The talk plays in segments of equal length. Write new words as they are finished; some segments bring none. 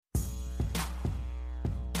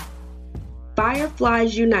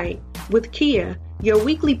Fireflies Unite with Kia, your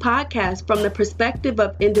weekly podcast from the perspective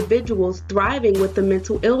of individuals thriving with a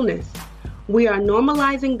mental illness. We are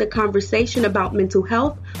normalizing the conversation about mental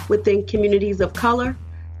health within communities of color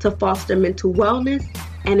to foster mental wellness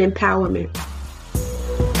and empowerment.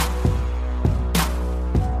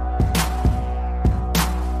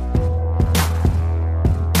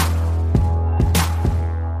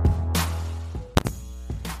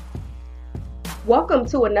 Welcome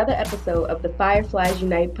to another episode of the Fireflies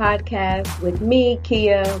Unite podcast with me,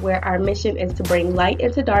 Kia, where our mission is to bring light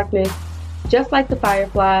into darkness, just like the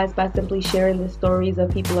fireflies, by simply sharing the stories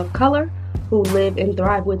of people of color who live and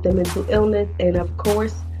thrive with the mental illness, and of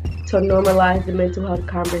course, to normalize the mental health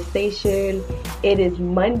conversation. It is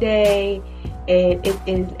Monday, and it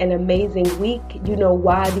is an amazing week. You know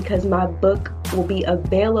why? Because my book will be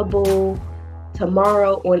available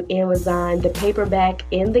tomorrow on Amazon, the paperback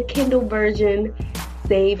and the Kindle version,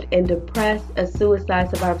 Saved and Depressed, a suicide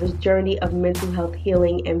survivor's journey of mental health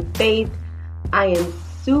healing and faith. I am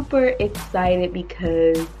super excited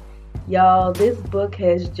because, y'all, this book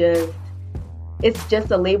it's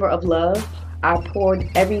just a labor of love. I poured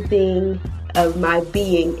everything of my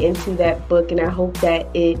being into that book, and I hope that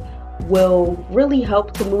it will really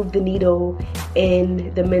help to move the needle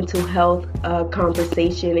in the mental health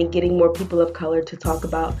conversation and getting more people of color to talk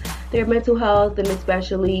about their mental health, and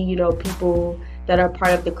especially, people that are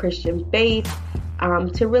part of the Christian faith,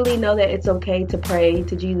 to really know that it's okay to pray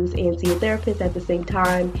to Jesus and see a therapist at the same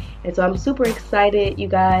time. And so I'm super excited, you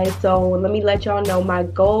guys. So let me let y'all know my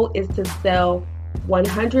goal is to sell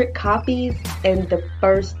 100 copies in the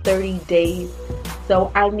first 30 days.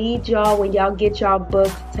 So I need y'all, when y'all get y'all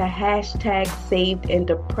books, to hashtag Saved and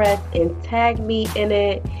Depressed and tag me in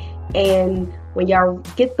it. And when y'all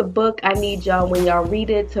get the book, I need y'all, when y'all read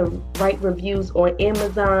it, to write reviews on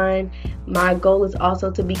Amazon. My goal is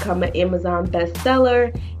also to become an Amazon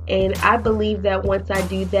bestseller. And I believe that once I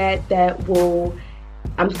do that,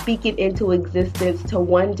 I'm speaking into existence to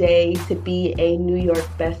one day to be a New York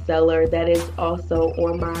bestseller. That is also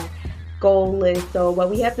on my goal list.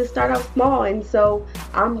 But we have to start off small, and so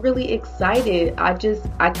I'm really excited. I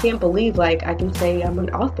can't believe I can say I'm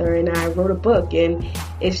an author and I wrote a book, and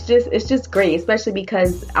it's just great, especially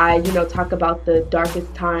because I talk about the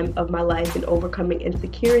darkest time of my life and overcoming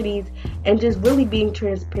insecurities and just really being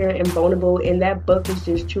transparent and vulnerable, and that book is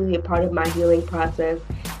just truly a part of my healing process.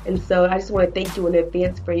 And so I just want to thank you in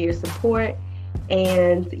advance for your support.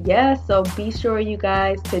 And yeah, so be sure, you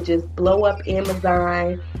guys, to just blow up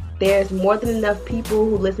Amazon. There's more than enough people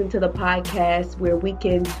who listen to the podcast where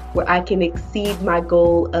I can exceed my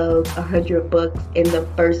goal of 100 books in the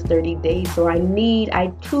first 30 days. So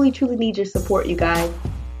I truly need your support, you guys.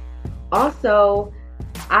 Also,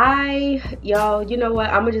 y'all, you know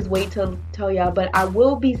what? I'm gonna just wait to tell y'all, but I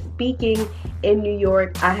will be speaking in New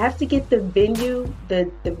York. I have to get the venue,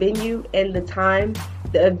 the venue and the time.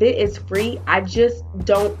 The event is free. I just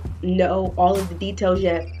don't know all of the details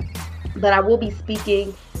yet, but I will be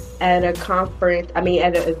speaking at an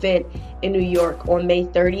event in New York on May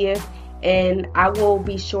 30th, and I will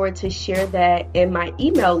be sure to share that in my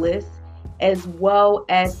email list as well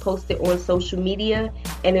as post it on social media.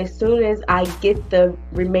 And as soon as I get the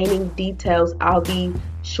remaining details, I'll be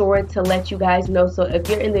sure to let you guys know. So if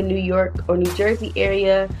you're in the New York or New Jersey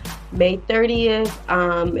area, May 30th,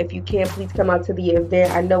 if you can, please come out to the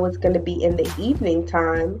event. I know it's going to be in the evening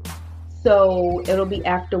time, so it'll be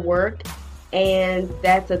after work, and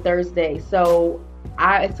that's a Thursday. So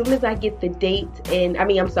as soon as I get the date,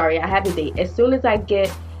 I have the date. As soon as I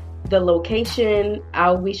get the location,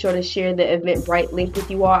 I'll be sure to share the Eventbrite link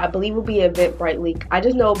with you all. I believe it'll be an Eventbrite link. I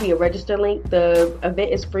just know it'll be a register link. The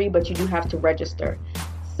event is free, but you do have to register.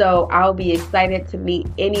 So I'll be excited to meet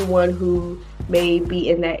anyone who may be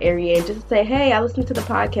in that area and just say, hey, I listened to the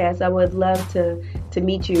podcast. I would love to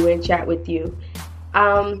meet you and chat with you.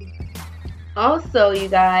 Also, you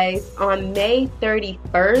guys, on May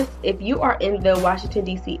 31st, if you are in the Washington,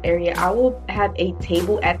 D.C. area, I will have a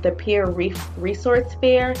table at the Peer Resource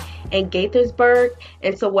Fair in Gaithersburg.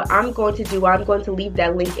 And so what I'm going to do, I'm going to leave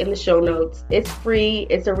that link in the show notes. It's free.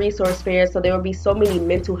 It's a resource fair. So there will be so many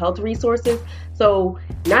mental health resources. So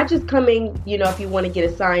not just coming, if you want to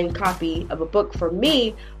get a signed copy of a book from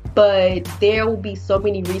me, but there will be so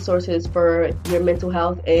many resources for your mental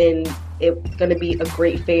health, and it's going to be a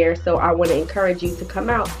great fair. So I want to encourage you to come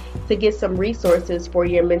out to get some resources for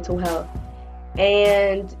your mental health.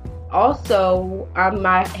 And also,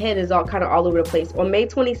 my head is all over the place. On May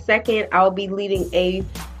 22nd, I'll be leading a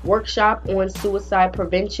workshop on suicide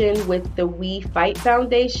prevention with the We Fight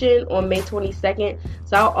Foundation on May 22nd.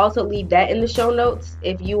 So I'll also leave that in the show notes.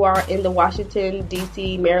 If you are in the Washington,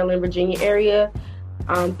 D.C., Maryland, Virginia area,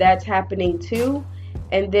 that's happening too.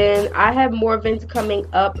 And then I have more events coming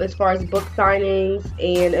up as far as book signings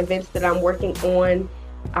and events that I'm working on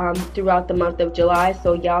throughout the month of July.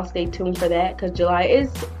 So y'all stay tuned for that, because July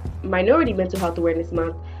is Minority Mental Health Awareness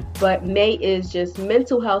Month, but May is just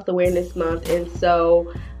Mental Health Awareness Month. And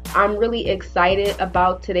so I'm really excited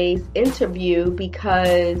about today's interview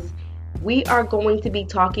because we are going to be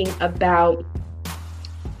talking about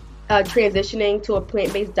transitioning to a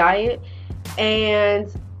plant-based diet.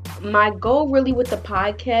 And my goal really with the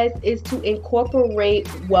podcast is to incorporate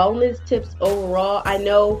wellness tips overall. I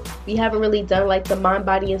know we haven't really done like the mind,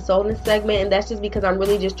 body, and soulness segment, and that's just because I'm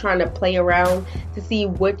really just trying to play around to see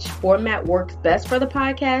which format works best for the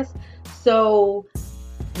podcast. So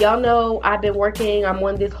y'all know I'm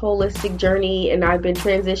on this holistic journey, and I've been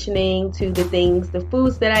transitioning to the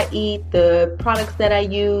foods that I eat, the products that I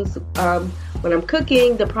use when I'm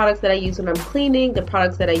cooking, the products that I use when I'm cleaning, the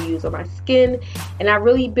products that I use on my skin. And I've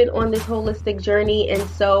really been on this holistic journey, and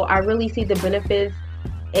so I really see the benefits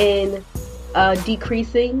in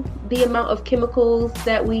decreasing the amount of chemicals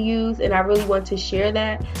that we use, and I really want to share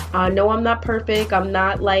that. No, I'm not perfect. I'm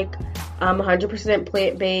not like 100%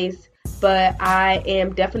 plant-based, but I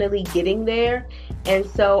am definitely getting there. And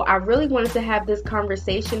so I really wanted to have this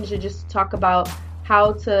conversation to just talk about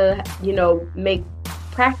how to, make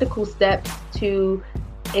practical steps to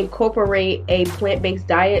incorporate a plant-based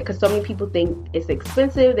diet, because so many people think it's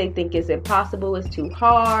expensive, they think it's impossible, it's too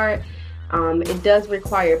hard. It does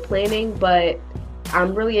require planning, but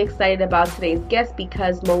I'm really excited about today's guest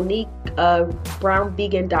because Monique of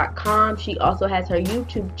brownvegan.com, she also has her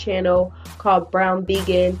YouTube channel called Brown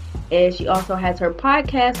Vegan, and she also has her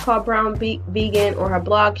podcast called Brown Vegan. On her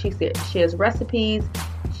blog, she shares recipes.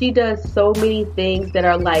 She does so many things that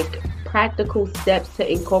are like practical steps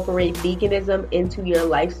to incorporate veganism into your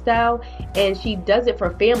lifestyle, and she does it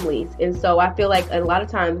for families. And so I feel like a lot of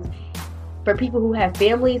times for people who have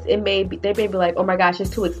families, they may be like, oh my gosh, it's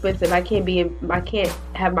too expensive. I can't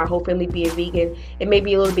have my whole family be a vegan. It may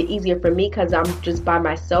be a little bit easier for me because I'm just by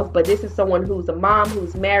myself. But this is someone who's a mom,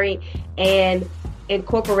 who's married, and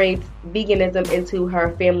incorporates veganism into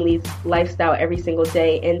her family's lifestyle every single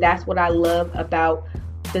day. And that's what I love about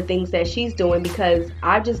the things that she's doing, because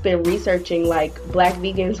I've just been researching like Black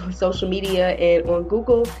vegans on social media and on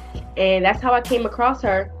Google, and that's how I came across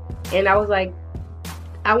her. And I was like,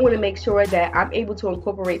 I want to make sure that I'm able to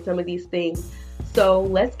incorporate some of these things. So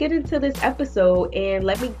let's get into this episode and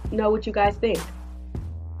let me know what you guys think.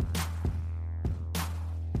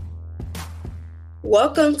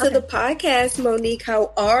 Welcome to the podcast, Monique.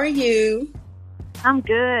 How are you? I'm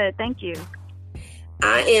good. Thank you.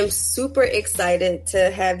 I am super excited to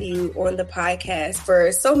have you on the podcast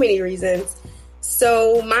for so many reasons.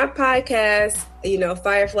 So my podcast,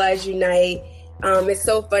 Fireflies Unite, it's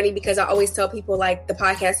so funny because I always tell people like the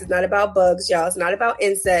podcast is not about bugs, y'all. It's not about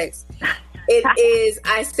insects. It is,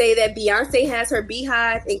 I say that Beyonce has her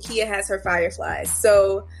beehive and Kia has her fireflies.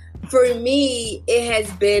 So for me, it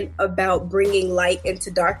has been about bringing light into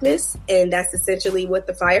darkness, and that's essentially what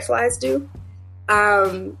the fireflies do.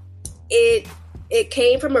 It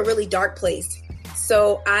came from a really dark place.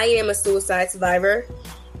 So I am a suicide survivor,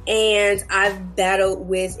 and I've battled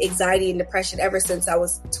with anxiety and depression ever since I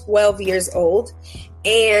was 12 years old.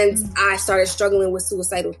 And I started struggling with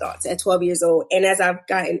suicidal thoughts at 12 years old. And as I've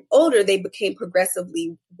gotten older, they became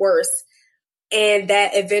progressively worse. And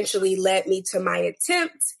that eventually led me to my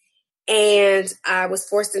attempt. And I was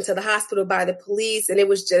forced into the hospital by the police. And it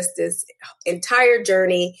was just this entire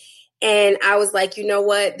journey. And I was like, you know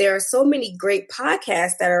what? There are so many great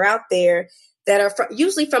podcasts that are out there that are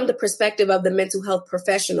usually from the perspective of the mental health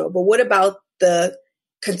professional. But what about the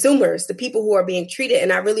consumers, the people who are being treated?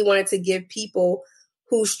 And I really wanted to give people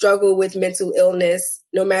who struggle with mental illness,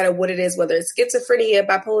 no matter what it is, whether it's schizophrenia,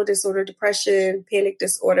 bipolar disorder, depression, panic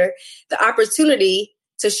disorder, the opportunity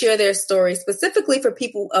to share their stories, specifically for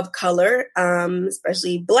people of color,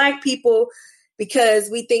 especially Black people, because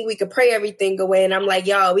we think we could pray everything away. And I'm like,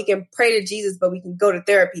 y'all, we can pray to Jesus, but we can go to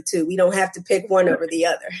therapy too. We don't have to pick one over the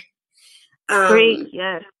other. Great,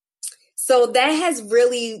 yes. So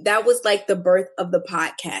that was like the birth of the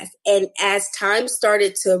podcast. And as time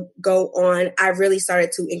started to go on, I really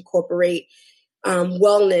started to incorporate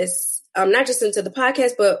wellness, not just into the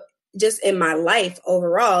podcast, but just in my life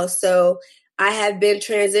overall. So I have been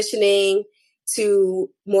transitioning to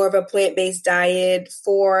more of a plant-based diet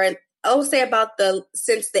for, I would say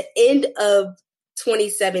since the end of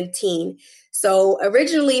 2017. So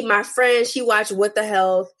originally my friend, she watched What the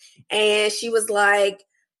Health, and she was like,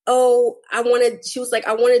 oh, I want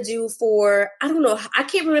to do for, I don't know, I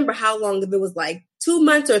can't remember how long, if it was like 2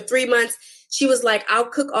 months or 3 months. She was like, I'll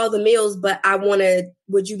cook all the meals, but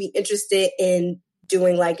would you be interested in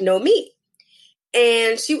doing like no meat?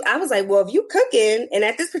 And I was like, well, if you cooking, and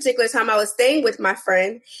at this particular time I was staying with my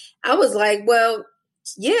friend, I was like, well,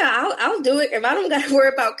 yeah, I'll do it. If I don't got to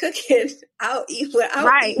worry about cooking, I'll eat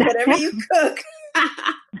whatever you cook.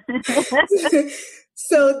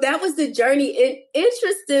 So that was the journey. And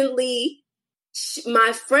interestingly,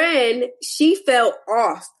 my friend, she fell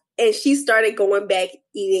off and she started going back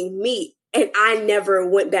eating meat. And I never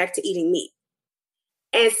went back to eating meat.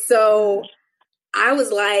 And so I was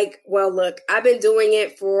like, well, look, I've been doing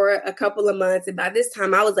it for a couple of months. And by this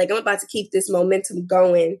time I was like, I'm about to keep this momentum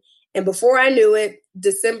going. And before I knew it,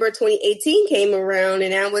 December 2018 came around,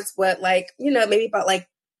 and that was maybe about like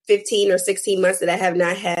 15 or 16 months that I have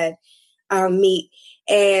not had meat.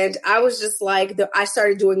 And I was just like, I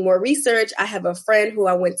started doing more research. I have a friend who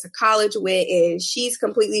I went to college with, and she's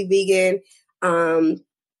completely vegan.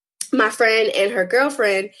 My friend and her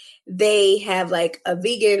girlfriend, they have like a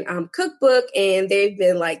vegan cookbook, and they've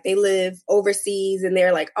been like, they live overseas, and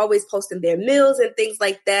they're like always posting their meals and things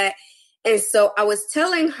like that. And so I was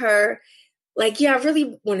telling her, like, yeah, I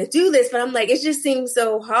really want to do this, but I'm like, it just seems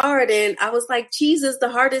so hard. And I was like, cheese is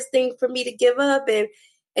the hardest thing for me to give up. And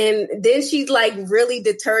then she like really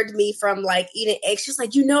deterred me from like eating eggs. She's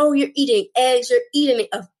like, you're eating eggs, you're eating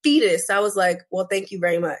a fetus. I was like, well, thank you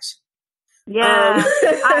very much. Yeah.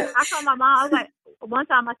 I told my mom, I was like, one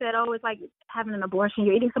time I said, oh, it's like having an abortion.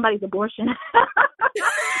 You're eating somebody's abortion.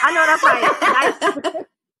 I know that's like,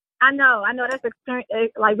 I know that's extreme,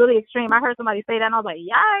 like really extreme. I heard somebody say that, and I was like,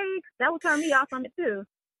 yikes, that would turn me off from it too.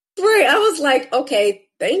 Right. I was like, okay,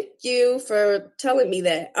 thank you for telling me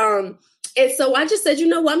that. And so I just said, you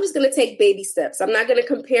know what, I'm just going to take baby steps. I'm not going to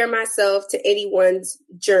compare myself to anyone's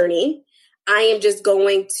journey. I am just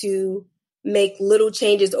going to make little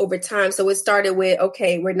changes over time. So it started with,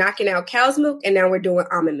 okay, we're knocking out cow's milk, and now we're doing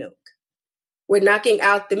almond milk. We're knocking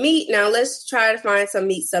out the meat. Now let's try to find some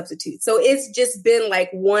meat substitutes. So it's just been like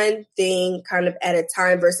one thing kind of at a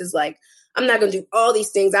time versus like, I'm not going to do all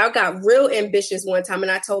these things. I got real ambitious one time,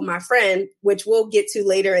 and I told my friend, which we'll get to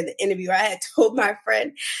later in the interview, I had told my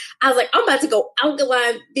friend, I was like, I'm about to go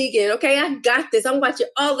alkaline vegan. Okay, I got this. I'm watching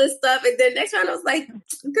all this stuff. And then next time I was like,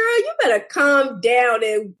 girl, you better calm down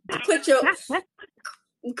and put your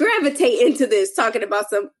gravitate into this, talking about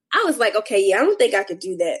I was like, okay, yeah, I don't think I could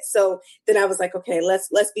do that. So then I was like, okay, let's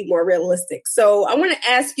be more realistic. So I want to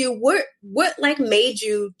ask you, what like made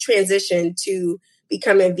you transition to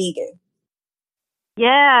becoming vegan?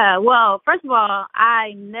 Yeah, well, first of all,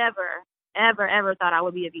 I never, ever thought I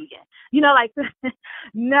would be a vegan. Like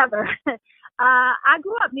never. I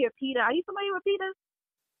grew up near PETA. Are you familiar with PETA?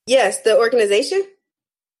 Yes, the organization?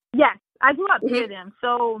 Yes, I grew up near them.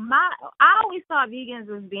 So I always thought vegans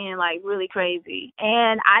as being like really crazy,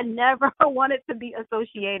 and I never wanted to be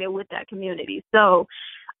associated with that community. So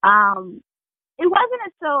it wasn't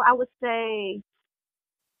until I would say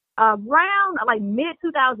around like mid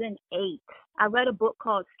 2008, I read a book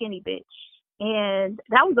called Skinny Bitch, and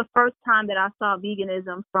that was the first time that I saw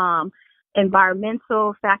veganism from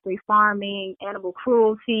environmental, factory farming, animal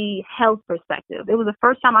cruelty, health perspective. It was the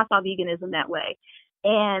first time I saw veganism that way.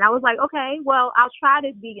 And I was like, okay, well, I'll try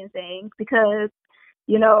this vegan thing because,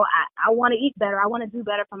 I want to eat better. I want to do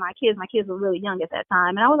better for my kids. My kids were really young at that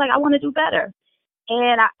time. And I was like, I want to do better.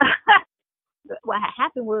 And what had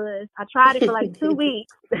happened was I tried it for like 2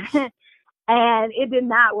 weeks and it did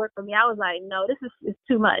not work for me. I was like, no, this is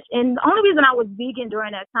too much. And the only reason I was vegan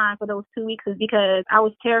during that time for those 2 weeks is because I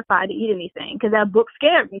was terrified to eat anything because that book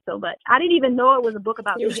scared me so much. I didn't even know it was a book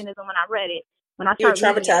about veganism when I read it. When I started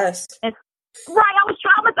traumatized. Right, I was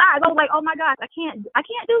traumatized. I was like, oh my gosh, I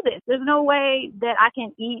can't do this. There's no way that I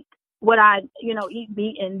can eat what eat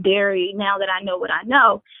meat and dairy now that I know what I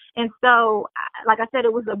know. And so, like I said, I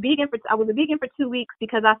was a vegan for 2 weeks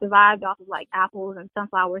because I survived off of like apples and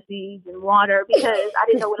sunflower seeds and water because I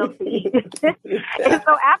didn't know what else to eat. And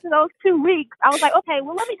so after those 2 weeks, I was like, okay,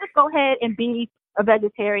 well, let me just go ahead and be a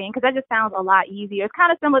vegetarian because that just sounds a lot easier. It's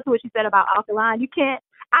kind of similar to what you said about alkaline.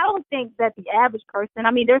 I don't think that the average person,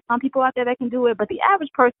 there's some people out there that can do it, but the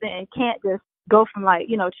average person can't just go from like,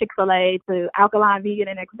 Chick-fil-A to alkaline vegan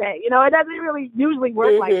the next day. It doesn't really usually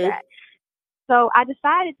work like that. So I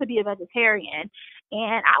decided to be a vegetarian,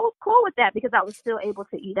 and I was cool with that because I was still able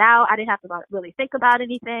to eat out. I didn't have to really think about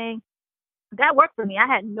anything. That worked for me. I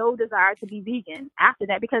had no desire to be vegan after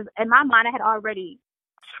that because in my mind I had already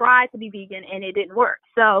tried to be vegan and it didn't work.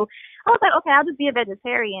 So I was like, okay, I'll just be a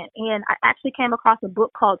vegetarian. And I actually came across a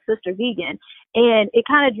book called Sister Vegan, and it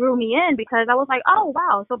kind of drew me in because I was like, oh,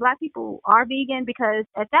 wow, so Black people are vegan, because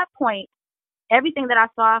at that point, everything that I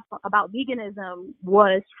saw about veganism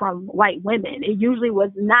was from white women. It usually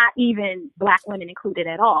was not even Black women included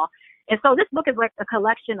at all. And so this book is like a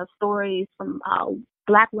collection of stories from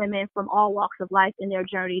Black women from all walks of life in their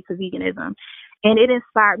journey to veganism. And it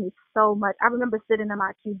inspired me so much. I remember sitting in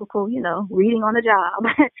my cubicle, reading on the job.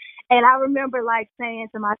 And I remember like saying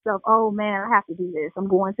to myself, oh man, I have to do this. I'm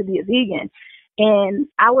going to be a vegan. And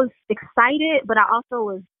I was excited, but I also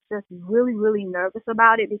was just really, really nervous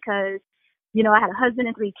about it because I had a husband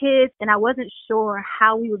and 3 kids, and I wasn't sure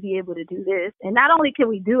how we would be able to do this. And not only can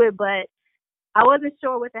we do it, but I wasn't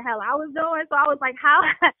sure what the hell I was doing. So I was like, how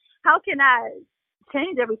can I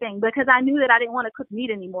change everything? Because I knew that I didn't want to cook meat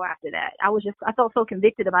anymore after that. I felt so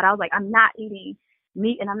convicted about it. I was like, I'm not eating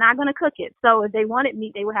meat and I'm not going to cook it. So if they wanted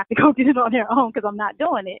meat, they would have to go get it on their own because I'm not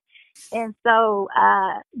doing it. And so,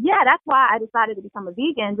 that's why I decided to become a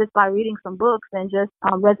vegan, just by reading some books and just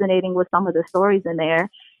resonating with some of the stories in there.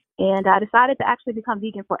 And I decided to actually become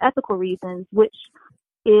vegan for ethical reasons, which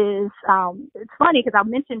is, it's funny because I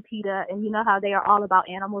mentioned PETA, and you know how they are all about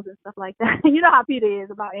animals and stuff like that. You know how PETA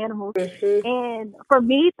is about animals. Mm-hmm. And for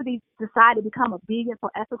me to decide to become a vegan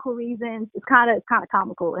for ethical reasons, it's kind of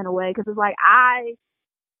comical in a way, because it's like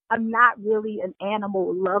I'm not really an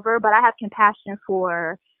animal lover, but I have compassion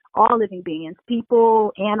for all living beings,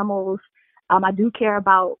 people, animals. I do care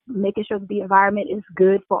about making sure that the environment is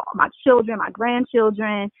good for my children, my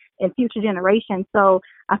grandchildren, and future generations. So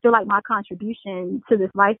I feel like my contribution to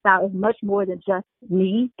this lifestyle is much more than just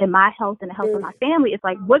me and my health and the health of my family. It's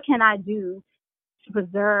like, what can I do to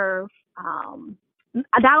preserve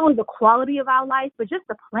not only the quality of our life, but just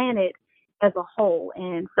the planet as a whole?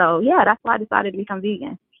 And so, that's why I decided to become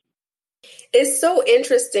vegan. It's so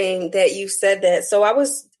interesting that you said that. So I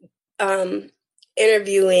was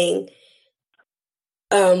interviewing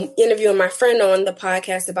my friend on the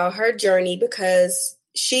podcast about her journey, because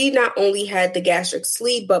she not only had the gastric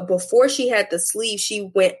sleeve, but before she had the sleeve,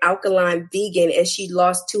 she went alkaline vegan and she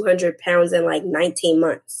lost 200 pounds in like 19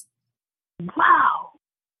 months. Wow.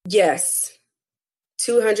 Yes.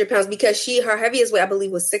 200 pounds, because her heaviest weight, I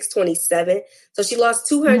believe, was 627. So she lost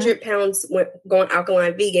 200 pounds when going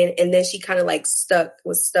alkaline vegan. And then she kind of like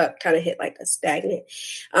was stuck, kind of hit like a stagnant,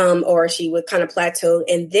 or she would kind of plateau.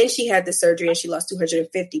 And then she had the surgery and she lost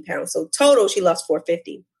 250 pounds. So total, she lost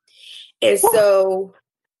 450. And so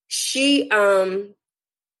she was,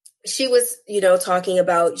 talking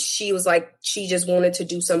about, she was like, she just wanted to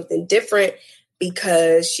do something different,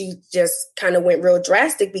 because she just kind of went real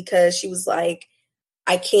drastic, because she was like,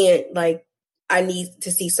 I can't, I need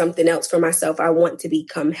to see something else for myself. I want to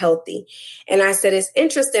become healthy. And I said, it's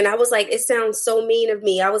interesting. I was like, it sounds so mean of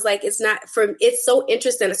me. I was like, it's so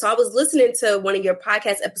interesting. So I was listening to one of your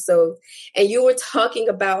podcast episodes, and you were talking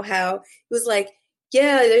about how it was like,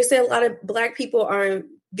 they say a lot of Black people aren't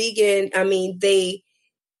vegan. I mean, they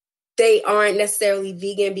aren't necessarily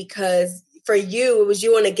vegan because for you, it was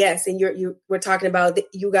you and a guest, and you were talking about that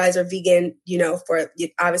you guys are vegan, for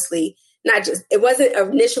obviously not just, it wasn't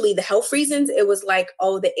initially the health reasons. It was like,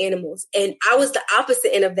 oh, the animals. And I was the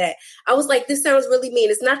opposite end of that. I was like, this sounds really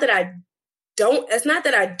mean. It's not that I don't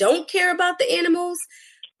care about the animals.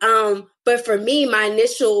 But for me, my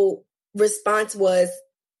initial response was,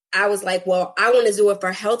 I was like, well, I want to do it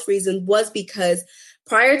for health reasons, was because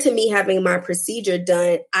prior to me having my procedure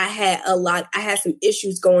done, I had some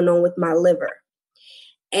issues going on with my liver.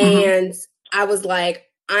 And I was like,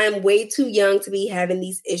 I'm way too young to be having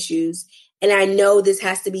these issues. And I know this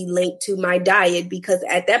has to be linked to my diet, because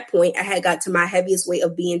at that point I had got to my heaviest weight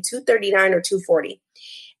of being 239 or 240.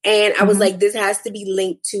 And I was like, this has to be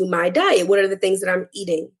linked to my diet. What are the things that I'm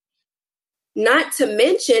eating? Not to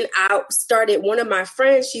mention, I started, one of my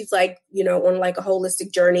friends, she's like, on like a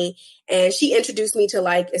holistic journey, and she introduced me to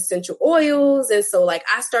like essential oils. And so like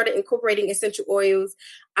I started incorporating essential oils.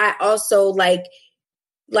 I also like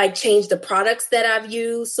change the products that I've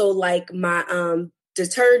used. So like my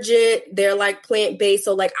detergent, they're like plant-based.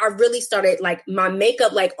 So like I really started like my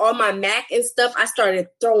makeup, like all my MAC and stuff, I started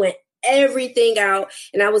throwing everything out.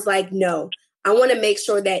 And I was like, no, I want to make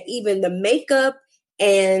sure that even the makeup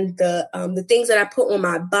and the things that I put on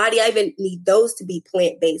my body, I even need those to be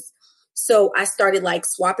plant-based. So I started like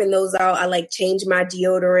swapping those out. I like changed my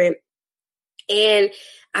deodorant. And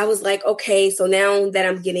I was like, okay, so now that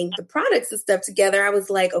I'm getting the products and stuff together, I was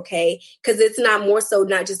like, okay, because it's not more so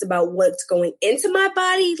not just about what's going into my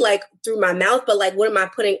body, like through my mouth, but like what am I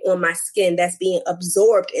putting on my skin that's being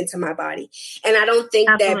absorbed into my body? And I don't think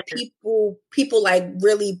that people like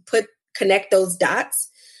really connect those dots.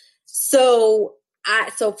 So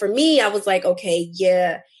for me, I was like, okay,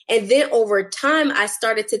 yeah. And then over time, I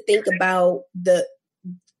started to think about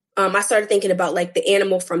I started thinking about like the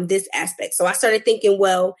animal from this aspect. So I started thinking,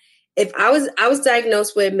 well, if I was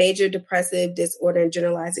diagnosed with major depressive disorder and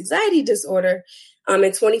generalized anxiety disorder in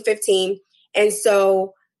 2015. And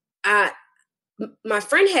so my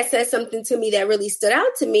friend had said something to me that really stood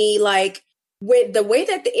out to me, like with the way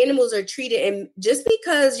that the animals are treated. And just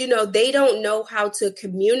because, they don't know how to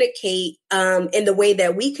communicate in the way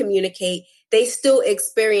that we communicate, they still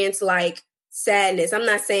experience like sadness. I'm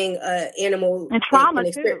not saying animal and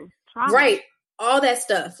trauma too. Trauma. Right. All that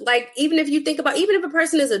stuff. Like, even if you think about, even if a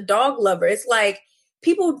person is a dog lover, it's like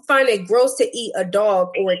people find it gross to eat a dog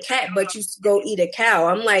or a cat, but you go eat a cow.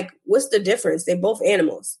 I'm like, what's the difference? They're both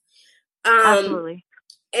animals. Absolutely.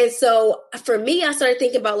 And so for me, I started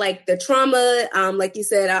thinking about like the trauma. Like you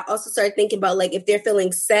said, I also started thinking about like if they're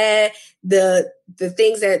feeling sad, the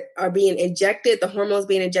things that are being injected, the hormones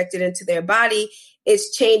being injected into their body,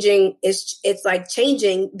 it's changing. It's like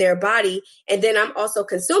changing their body. And then I'm also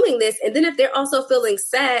consuming this. And then if they're also feeling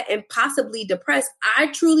sad and possibly depressed, I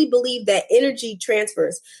truly believe that energy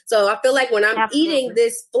transfers. So I feel like when I'm eating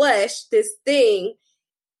this flesh, this thing,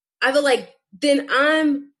 I feel like then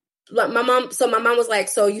I'm like my mom was like,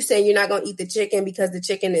 so you saying you're not going to eat the chicken because the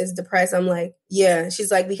chicken is depressed? I'm like, yeah.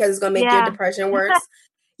 She's like, because it's going to make your depression worse.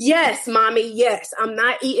 Yes, mommy. Yes. I'm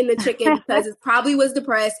not eating the chicken because it probably was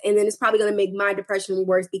depressed. And then it's probably going to make my depression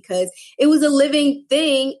worse because it was a living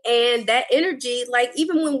thing. And that energy, like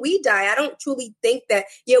even when we die, I don't truly think that,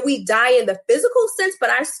 we die in the physical sense, but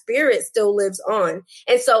our spirit still lives on.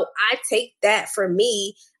 And so I take that for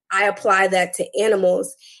me. I apply that to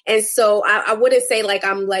animals. And so I wouldn't say like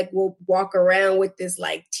I'm like, we'll walk around with this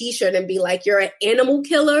like t-shirt and be like, you're an animal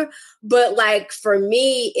killer. But like for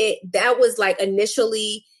me, that was like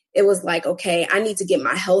initially it was like, okay, I need to get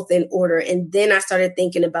my health in order. And then I started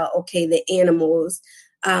thinking about, okay, the animals.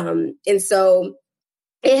 And so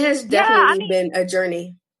it has definitely been a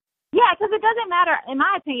journey. Yeah, because it doesn't matter, in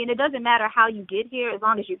my opinion, it doesn't matter how you get here as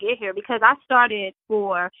long as you get here. Because I started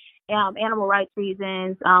for animal rights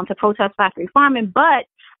reasons to protest factory farming, but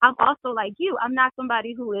I'm also like you. I'm not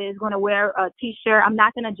somebody who is going to wear a T-shirt. I'm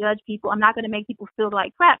not going to judge people. I'm not going to make people feel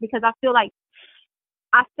like crap because I felt like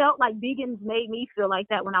vegans made me feel like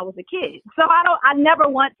that when I was a kid. So I never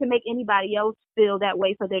want to make anybody else feel that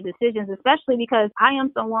way for their decisions, especially because I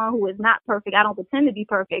am someone who is not perfect. I don't pretend to be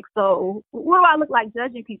perfect. So what do I look like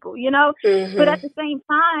judging people, Mm-hmm. But at the same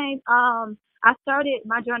time, I started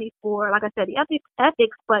my journey for, like I said, the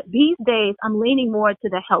ethics, but these days I'm leaning more to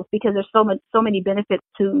the health because there's so many benefits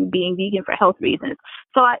to being vegan for health reasons.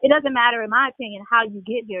 So it doesn't matter, in my opinion, how you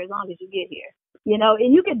get here as long as you get here.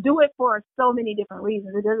 And you can do it for so many different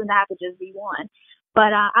reasons. It doesn't have to just be one.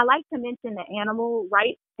 But I like to mention the animal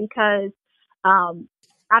rights because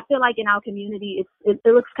I feel like in our community, it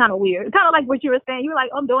looks kind of weird. Kind of like what you were saying. You were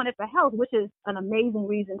like, I'm doing it for health, which is an amazing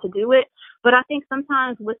reason to do it. But I think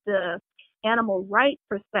sometimes with the animal rights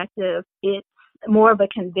perspective, it's more of a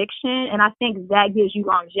conviction. And I think that gives you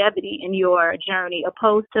longevity in your journey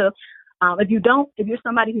opposed to if you're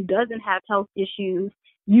somebody who doesn't have health issues,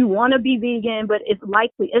 you want to be vegan, but it's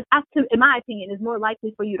likely, in my opinion, it's more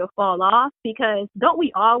likely for you to fall off because don't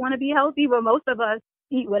we all want to be healthy? But most of us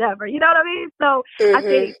eat whatever, you know what I mean? So I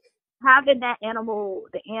think having the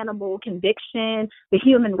animal conviction, the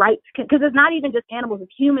human rights, because it's not even just animals,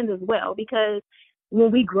 it's humans as well. Because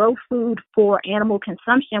when we grow food for animal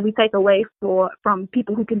consumption, we take away from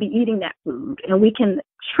people who can be eating that food, and we can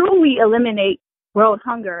truly eliminate world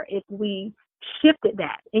hunger if we shifted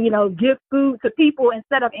that and give food to people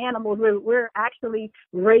instead of animals. We're actually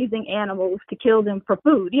raising animals to kill them for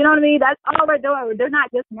food. You know what I mean? That's all we're doing. They're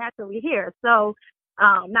not just naturally here. So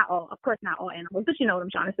not all animals, but you know what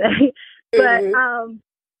I'm trying to say. But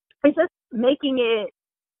it's just making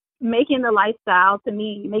the lifestyle, to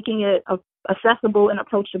me, making it accessible and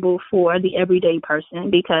approachable for the everyday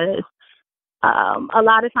person, because a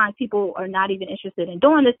lot of times people are not even interested in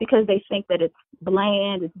doing this because they think that it's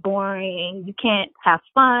bland, it's boring, you can't have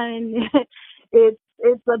fun, it's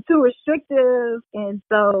too restrictive. And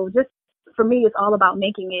so just for me, it's all about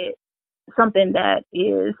making it something that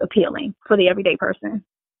is appealing for the everyday person.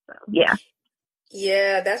 So, yeah.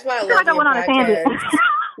 Yeah, that's why I love your podcast.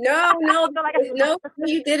 No, no,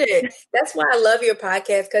 you didn't. That's why I love your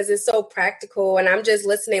podcast, because it's so practical, and I'm just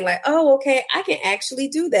listening like, oh, okay, I can actually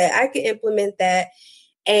do that. I can implement that.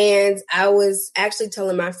 And I was actually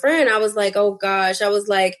telling my friend, I was like, oh gosh, I was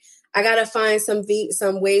like, I gotta find some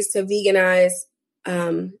ways to veganize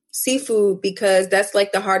seafood, because that's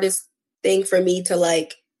like the hardest thing for me to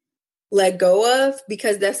like let go of,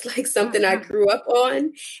 because that's like something I grew up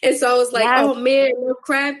on. And so I was like, oh man, no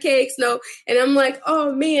crab cakes, no. And I'm like,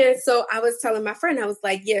 oh man. So I was telling my friend, I was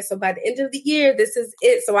like, yeah, so by the end of the year, this is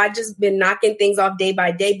it. So I just been knocking things off day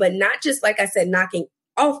by day, but not just, like I said, knocking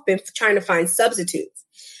off, been trying to find substitutes.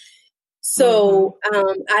 So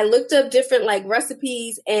I looked up different like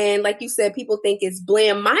recipes, and like you said, people think it's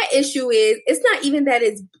bland. My issue is, it's not even that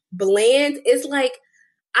it's bland. It's like,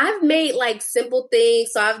 I've made like simple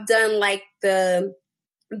things. So I've done like the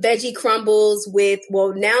veggie crumbles with,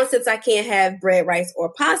 well, now since I can't have bread, rice,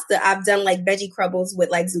 or pasta, I've done like veggie crumbles with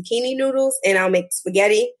like zucchini noodles, and I'll make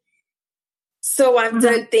spaghetti. So I've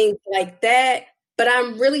done things like that. But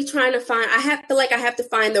I'm really trying to find, I have to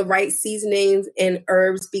find the right seasonings and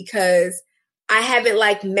herbs, because I haven't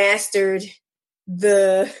like mastered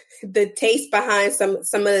the taste behind some of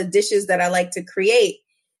the dishes that I like to create.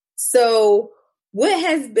 So what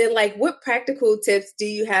has been like, what practical tips do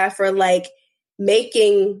you have for like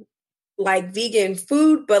making like vegan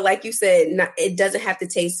food, but like you said, it doesn't have to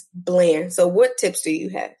taste bland? So what tips do you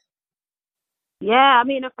have? Yeah, I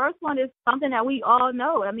mean, the first one is something that we all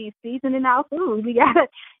know. I mean, seasoning our food.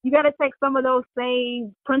 You gotta take some of those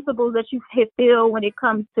same principles that you feel when it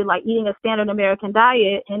comes to like eating a standard American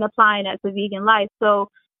diet and applying that to vegan life. So,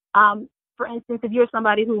 for instance, if you're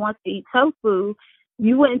somebody who wants to eat tofu,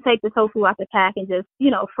 you wouldn't take the tofu out the pack and just,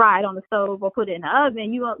 fry it on the stove or put it in the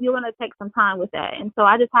oven. You're going to take some time with that. And so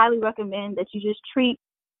I just highly recommend that you just treat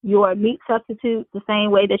your meat substitute the same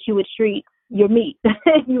way that you would treat your meat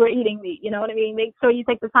if you were eating meat. You know what I mean? Make sure you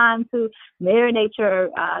take the time to marinate your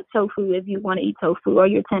tofu if you want to eat tofu, or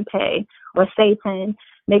your tempeh or seitan.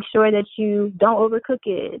 Make sure that you don't overcook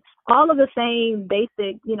it. All of the same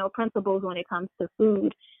basic, principles when it comes to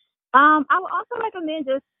food. I would also recommend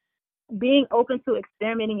just being open to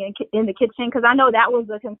experimenting in the kitchen, because I know that was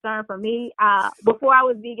a concern for me. Before I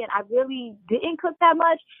was vegan, I really didn't cook that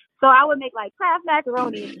much. So I would make like Kraft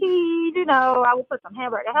macaroni and cheese, I would put some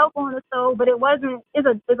hamburger helper on the stove, but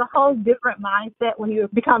it's a whole different mindset when you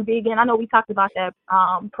become vegan. I know we talked about that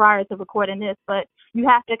prior to recording this, but you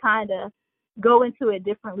have to kind of go into it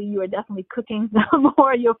differently. You are definitely cooking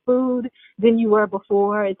more of your food than you were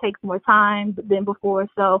before. It takes more time than before.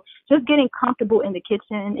 So just getting comfortable in the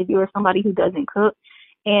kitchen if you're somebody who doesn't cook.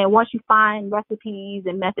 And once you find recipes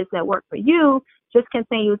and methods that work for you, just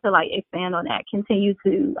continue to like expand on that. Continue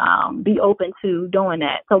to be open to doing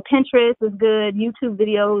that. So Pinterest is good. YouTube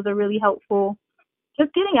videos are really helpful.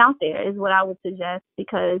 Just getting out there is what I would suggest,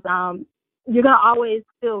 because you're going to always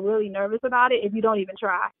feel really nervous about it if you don't even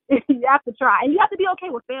try. You have to try. And you have to be okay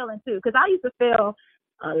with failing too, because I used to fail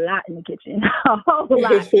a lot in the kitchen, a whole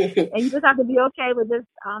lot. And you just have to be okay with just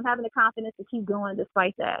having the confidence to keep going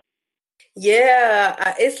despite that.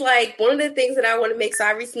 Yeah, it's like one of the things that I want to make. So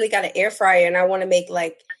I recently got an air fryer, and I want to make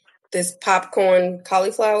like this popcorn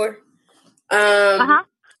cauliflower.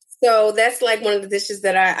 So that's like one of the dishes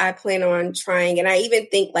that I plan on trying. And I even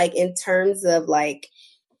think like in terms of like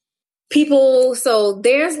people. So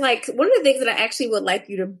there's like one of the things that I actually would like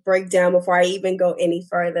you to break down before I even go any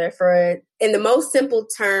further, for in the most simple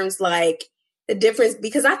terms, like the difference,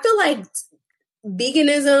 because I feel like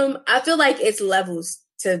veganism, I feel like it's levels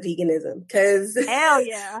to veganism, because hell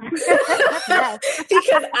yeah.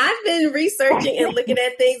 Because I've been researching and looking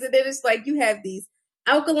at things, and then it's like you have these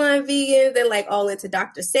alkaline vegans, they're like all into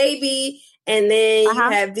Dr. Sebi, and then you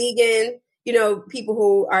have vegan, people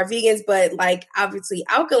who are vegans, but like obviously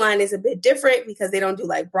alkaline is a bit different because they don't do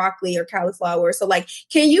like broccoli or cauliflower. So like,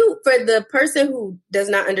 can you, for the person who does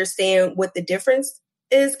not understand what the difference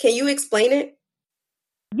is, can you explain it?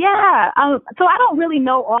 Yeah. So I don't really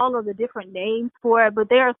know all of the different names for it, but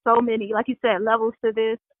there are so many, like you said, levels to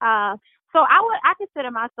this. So I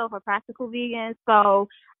consider myself a practical vegan. So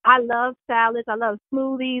I love salads. I love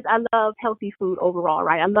smoothies. I love healthy food overall,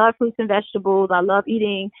 right? I love fruits and vegetables. I love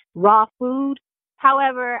eating raw food.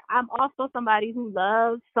 However, I'm also somebody who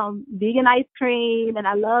loves some vegan ice cream, and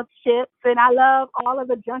I love chips, and I love all of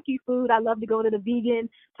the junky food. I love to go to the vegan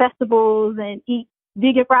festivals and eat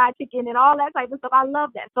vegan fried chicken and all that type of stuff. I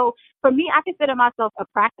love that. So for me, I consider myself a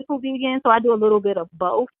practical vegan. So I do a little bit of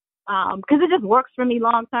both, because it just works for me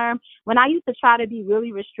long term. When I used to try to be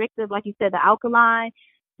really restrictive, like you said, the alkaline,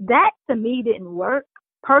 that to me didn't work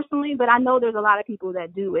personally, but I know there's a lot of people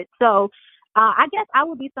that do it. So I guess I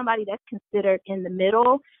would be somebody that's considered in the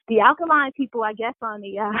middle. The alkaline people, I guess, on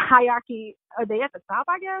the hierarchy, are they at the top,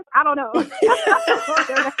 I guess? I don't know. I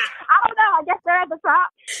don't know. I guess they're at the top.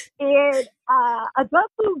 And a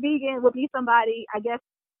junk food vegan would be somebody, I guess,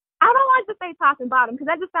 I don't like to say top and bottom because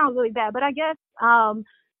that just sounds really bad, but I guess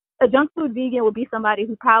a junk food vegan would be somebody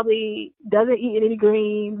who probably doesn't eat any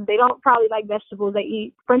greens. They don't probably like vegetables. They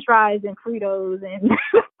eat French fries and Fritos and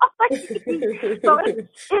so it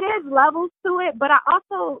is levels to it. But I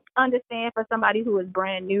also understand for somebody who is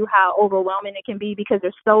brand new how overwhelming it can be because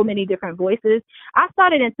there's so many different voices. I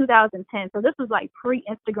started in 2010, so this was like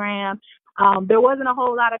pre-Instagram. There wasn't a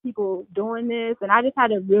whole lot of people doing this, and I just had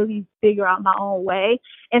to really figure out my own way.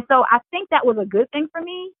 And so I think that was a good thing for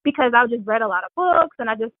me because I just read a lot of books and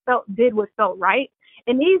I just did what felt right.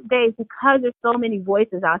 And these days, because there's so many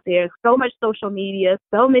voices out there, so much social media,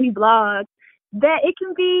 so many blogs, that it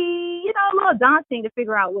can be, a little daunting to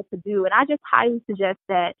figure out what to do. And I just highly suggest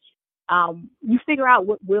that you figure out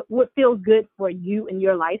what feels good for you and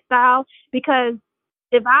your lifestyle, because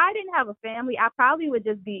if I didn't have a family, I probably would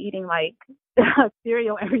just be eating like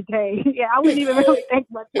cereal every day. Yeah, I wouldn't even really think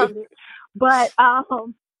much of it. But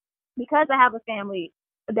because I have a family,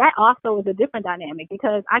 that also is a different dynamic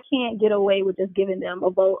because I can't get away with just giving them a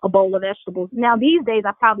bowl of vegetables. Now, these days,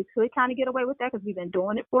 I probably could kind of get away with that because we've been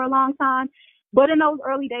doing it for a long time. But in those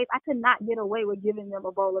early days, I could not get away with giving them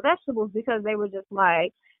a bowl of vegetables because they were just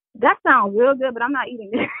like, that sounds real good, but I'm not eating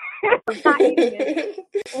it. I'm not eating it.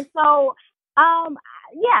 And so,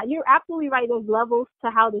 yeah, you're absolutely right. There's levels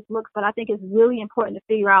to how this looks, but I think it's really important to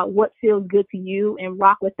figure out what feels good to you and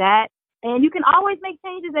rock with that. And you can always make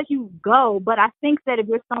changes as you go. But I think that if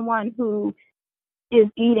you're someone who is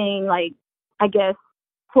eating, like, I guess,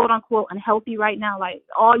 quote unquote, unhealthy right now, like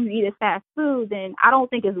all you eat is fast food, then I don't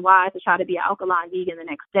think it's wise to try to be an alkaline vegan the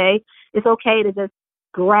next day. It's okay to just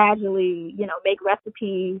gradually, make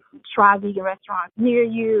recipes, try vegan restaurants near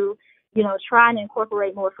you, try and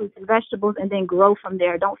incorporate more fruits and vegetables and then grow from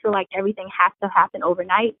there. Don't feel like everything has to happen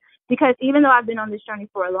overnight, because even though I've been on this journey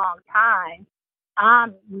for a long time,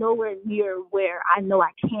 I'm nowhere near where I know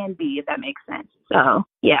I can be, if that makes sense. So,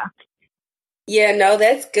 yeah. Yeah, no,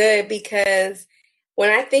 that's good, because when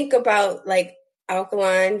I think about like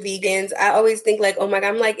alkaline vegans, I always think like, oh my God,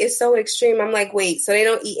 I'm like, it's so extreme. I'm like, wait, so they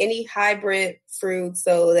don't eat any hybrid fruits.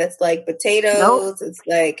 So that's like potatoes, nope. It's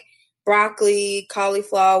like broccoli,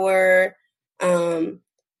 cauliflower.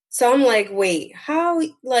 So I'm like, wait,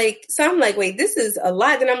 wait, this is a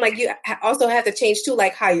lot. Then I'm like, you also have to change too,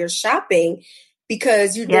 like how you're shopping,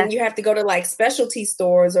 because then you have to go to like specialty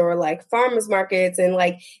stores or like farmers markets and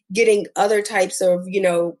like getting other types of,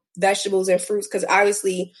 vegetables and fruits. Cause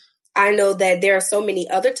obviously I know that there are so many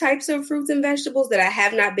other types of fruits and vegetables that I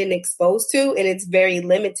have not been exposed to, and it's very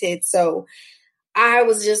limited. So I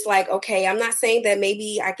was just like, okay, I'm not saying that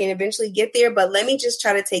maybe I can eventually get there, but let me just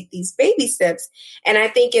try to take these baby steps. And I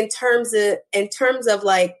think in terms of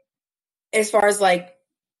like, as far as like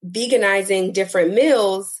veganizing different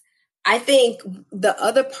meals, I think the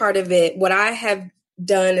other part of it, what I have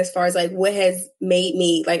done as far as like what has made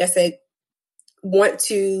me, like I said, want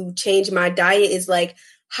to change my diet is like,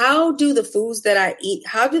 how do the foods that I eat,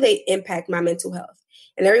 how do they impact my mental health?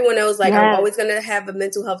 And everyone knows, like, I'm always going to have a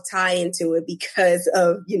mental health tie into it because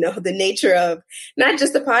of, the nature of not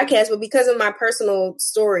just the podcast, but because of my personal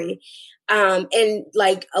story. And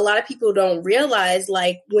like a lot of people don't realize,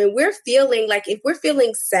 like, when we're feeling like, if we're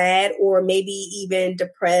feeling sad or maybe even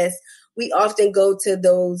depressed, we often go to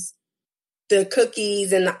the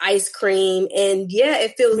cookies and the ice cream. And yeah,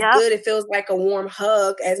 it feels good. It feels like a warm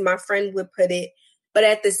hug, as my friend would put it. But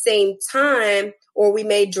at the same time, or we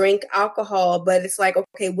may drink alcohol, but it's like,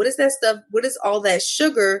 okay, what is that stuff? What is all that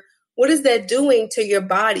sugar? What is that doing to your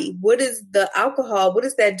body? What is the alcohol? What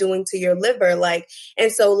is that doing to your liver? Like, and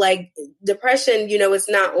so like depression, it's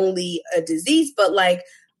not only a disease, but like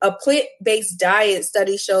a plant-based diet,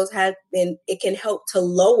 study shows it can help to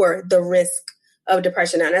lower the risk of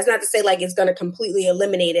depression. Now, that's not to say like it's going to completely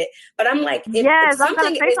eliminate it, but I'm like, I'm going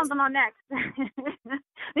to say something on next.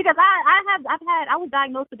 Because I was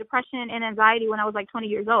diagnosed with depression and anxiety when I was like 20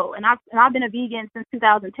 years old, and I've been a vegan since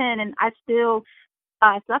 2010, and I still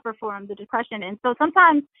suffer from the depression. And so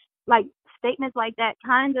sometimes like statements like that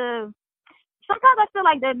sometimes I feel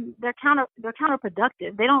like they're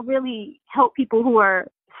counterproductive. They don't really help people who are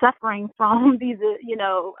suffering from these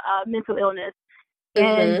mental illness.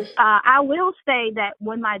 And I will say that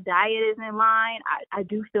when my diet is in line, I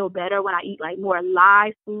do feel better when I eat like more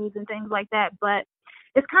live foods and things like that. But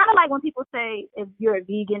it's kind of like when people say if you're a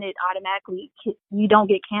vegan, it automatically you don't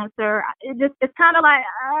get cancer. It's kind of like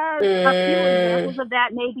a few examples of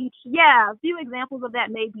that may be a few examples of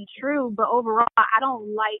that may be true, but overall, I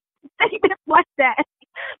don't like statements like that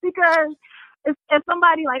because if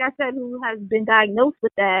somebody, like I said, who has been diagnosed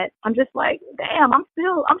with that, I'm just like, damn, I'm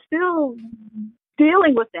still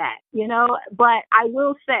dealing with that, you know. But I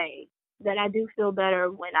will say that I do feel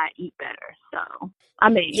better when I eat better. So I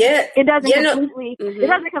mean, it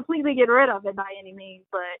doesn't completely get rid of it by any means,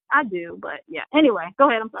 but I do. But yeah. Anyway, go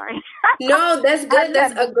ahead. I'm sorry. No, that's good.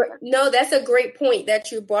 That's a great point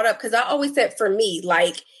that you brought up, because I always said, for me,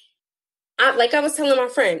 like I was telling my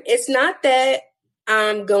friend, it's not that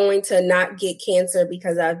I'm going to not get cancer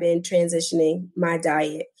because I've been transitioning my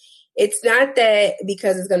diet. It's not that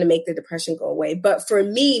because it's going to make the depression go away. But for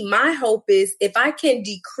me, my hope is if I can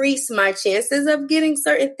decrease my chances of getting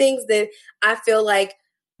certain things, then I feel like,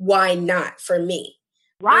 why not for me?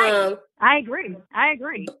 Right. I agree.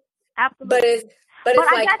 Absolutely. But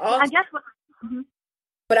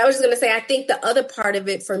I was just going to say, I think the other part of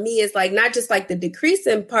it for me is like, not just like the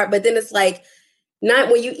decreasing part, but then it's like,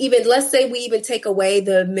 not when you even, let's say we even take away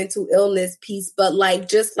the mental illness piece, but like,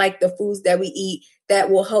 just like the foods that we eat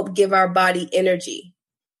that will help give our body energy.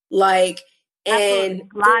 Like, and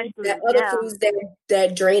foods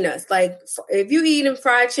that drain us. Like if you eating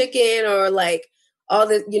fried chicken or like all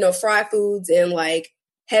the, fried foods and like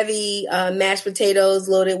heavy mashed potatoes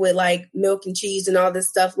loaded with like milk and cheese and all this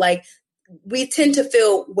stuff, like we tend to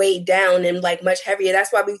feel weighed down and like much heavier.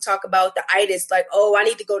 That's why we talk about the itis, like, oh, I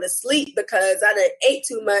need to go to sleep because I done ate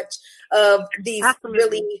too much of these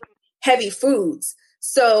really heavy foods.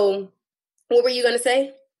 So what were you going to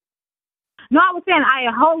say? No, I was saying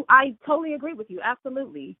I totally agree with you.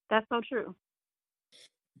 Absolutely. That's so true.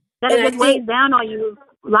 That it just weighs down on you.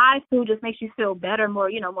 Live food just makes you feel better, more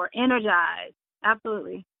energized.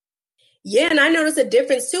 Absolutely. Yeah. And I notice a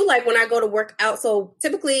difference too, like when I go to work out. So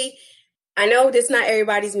typically, I know this is not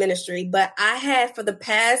everybody's ministry, but I had for the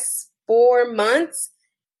past 4 months,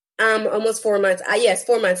 almost 4 months.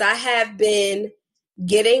 4 months. I have been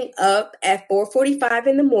getting up at 4:45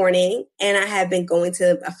 in the morning, and I have been going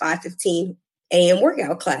to a 5:15 a.m.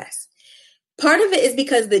 workout class. Part of it is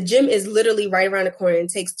because the gym is literally right around the corner and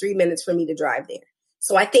it takes 3 minutes for me to drive there.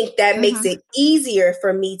 So I think that makes it easier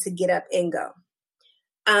for me to get up and go.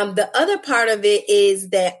 The other part of it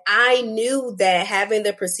is that I knew that having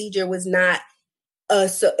the procedure was not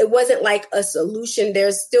it wasn't like a solution.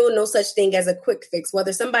 There's still no such thing as a quick fix,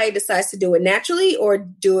 whether somebody decides to do it naturally or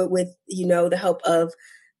do it with, the help of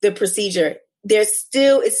the procedure. It's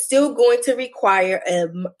still going to require a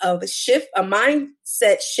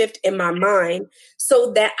mindset shift in my mind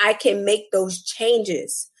so that I can make those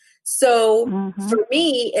changes. So for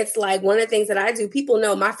me, it's like one of the things that I do, people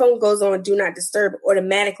know my phone goes on do not disturb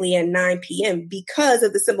automatically at 9 p.m. because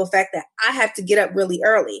of the simple fact that I have to get up really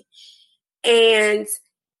early. And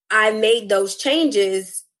I made those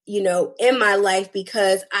changes, in my life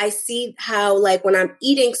because I see how, like, when I'm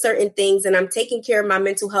eating certain things and I'm taking care of my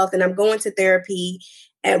mental health and I'm going to therapy,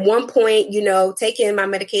 at one point, taking my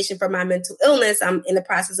medication for my mental illness, I'm in the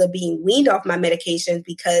process of being weaned off my medications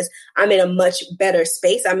because I'm in a much better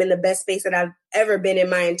space. I'm in the best space that I've ever been in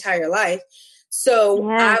my entire life. So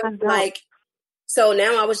So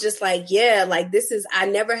now I was just like, I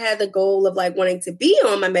never had the goal of like wanting to be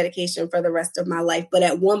on my medication for the rest of my life. But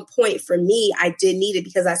at one point for me, I did need it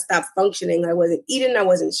because I stopped functioning. I wasn't eating. I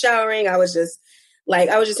wasn't showering. I was just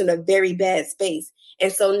in a very bad space.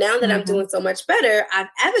 And so now that I'm doing so much better, I've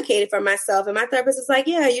advocated for myself. And my therapist is like,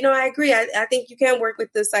 yeah, I agree. I think you can work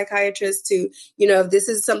with the psychiatrist to, if this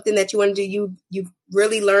is something that you want to do, you've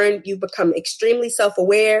really learned, you've become extremely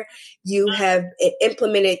self-aware. You have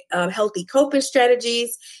implemented healthy coping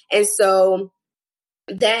strategies. And so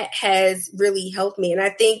that has really helped me. And I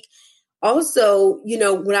think also,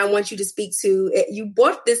 what I want you to speak to, you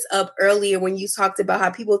brought this up earlier when you talked about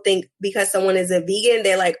how people think because someone is a vegan,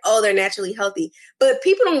 they're like, oh, they're naturally healthy. But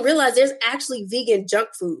people don't realize there's actually vegan junk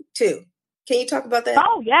food too. Can you talk about that?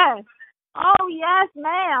 Oh, yes. Oh, yes,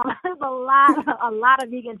 ma'am. There's a lot of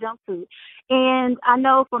vegan junk food. And I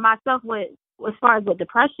know for myself, as far as with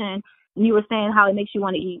depression, you were saying how it makes you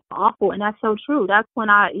want to eat awful. And that's so true. That's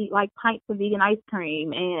when I eat like pints of vegan ice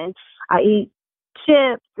cream and I eat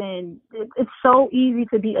chips, and it's so easy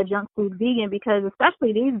to be a junk food vegan because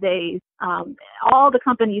especially these days, all the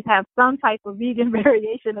companies have some type of vegan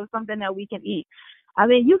variation of something that we can eat. I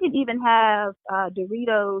mean, you can even have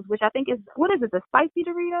Doritos, which I think is, the spicy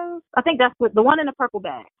Doritos? I think that's the one in the purple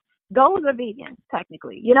bag. Those are vegan,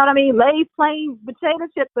 technically. You know what I mean? Lay's plain potato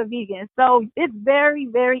chips are vegan. So it's very,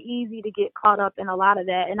 very easy to get caught up in a lot of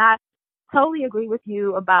that. And I totally agree with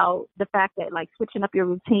you about the fact that like switching up your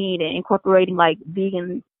routine and incorporating like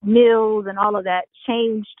vegan meals and all of that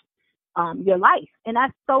changed your life. And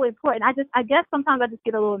that's so important. I guess sometimes I just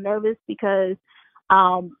get a little nervous because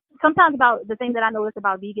sometimes about the thing that I notice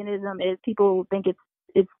about veganism is people think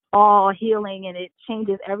it's all healing and it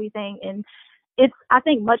changes everything. And it's, I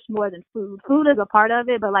think, much more than food. Food is a part of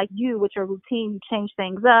it, but like you, with your routine, you change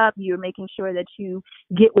things up. You're making sure that you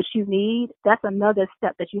get what you need. That's another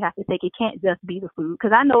step that you have to take. It can't just be the food.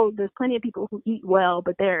 Because I know there's plenty of people who eat well,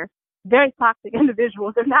 but they're very toxic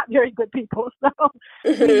individuals. They're not very good people. So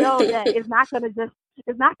we know that it's not going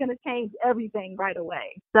to change everything right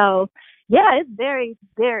away. So yeah, it's very,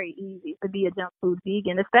 very easy to be a junk food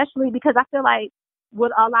vegan, especially because I feel like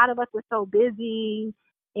with a lot of us, we're so busy.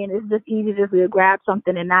 And it's just easy to just grab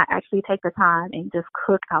something and not actually take the time and just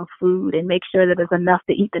cook our food and make sure that there's enough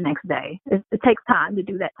to eat the next day. It takes time to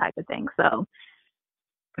do that type of thing. So,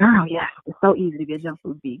 girl, yeah, it's so easy to be a junk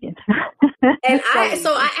food vegan. And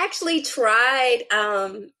I actually tried,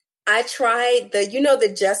 I tried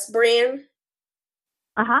the Just brand.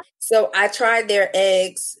 Uh-huh. So I tried their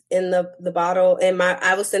eggs in the bottle, and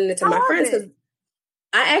I was sending it to my friends because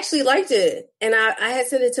I actually liked it. And I had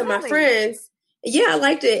sent it to my friends. Yeah, I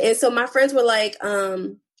liked it. And so my friends were like, I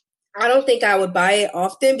don't think I would buy it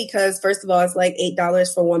often because, first of all, it's like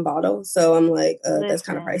 $8 for one bottle. So I'm like, that's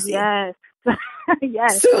kind of pricey. Yes.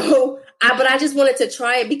 Yes. So, but I just wanted to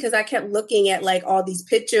try it because I kept looking at like all these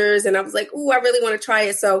pictures and I was like, oh, I really want to try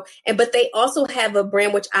it. So, but they also have a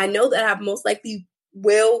brand, which I know that I most likely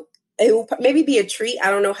it will maybe be a treat. I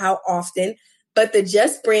don't know how often, but the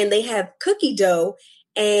Just brand, they have cookie dough,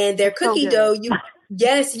 and their cookie dough,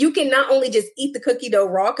 yes, you can not only just eat the cookie dough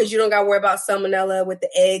raw because you don't got to worry about salmonella with the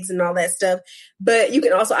eggs and all that stuff, but you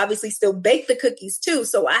can also obviously still bake the cookies too.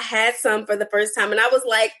 So I had some for the first time and I was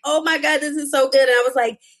like, oh my God, this is so good. And I was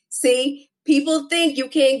like, see, people think you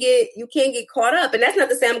can't get caught up. And that's not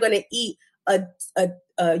to say I'm going to eat a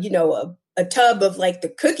tub of like the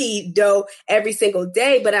cookie dough every single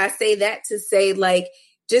day. But I say that to say like,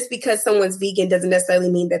 just because someone's vegan doesn't necessarily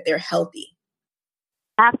mean that they're healthy.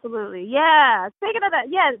 Absolutely. Yeah. Speaking of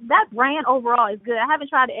that, yeah, that brand overall is good. I haven't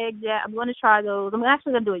tried the eggs yet. I'm going to try those. I'm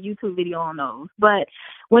actually going to do a YouTube video on those. But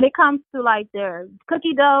when it comes to like their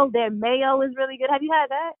cookie dough, their mayo is really good. Have you had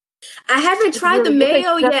that? I haven't tried the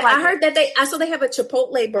mayo yet. I heard that they have a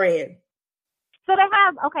Chipotle brand. So they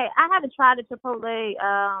have, I haven't tried the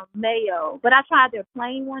Chipotle mayo, but I tried their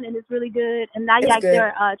plain one and it's really good. And I like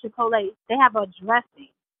their Chipotle, they have a dressing,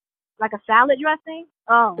 like a salad dressing.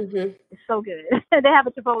 Oh, It's so good. They have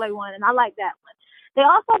a Chipotle one, and I like that one. They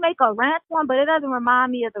also make a ranch one, but it doesn't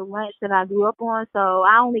remind me of the ranch that I grew up on, so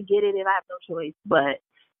I only get it if I have no choice. But,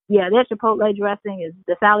 yeah, their Chipotle dressing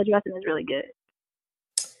the salad dressing is really good.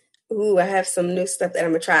 Ooh, I have some new stuff that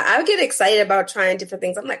I'm going to try. I get excited about trying different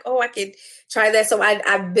things. I'm like, oh, I could try that. So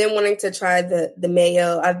I've been wanting to try the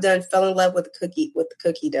mayo. Fell in love with the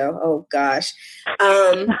cookie dough. Oh gosh.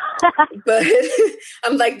 But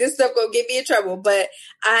I'm like, this stuff gonna get me in trouble. But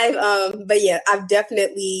I've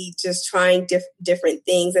definitely just trying different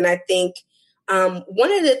things. And I think,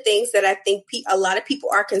 one of the things that I think a lot of people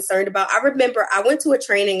are concerned about, I remember I went to a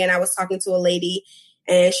training and I was talking to a lady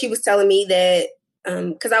and she was telling me that,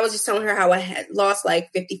 because I was just telling her how I had lost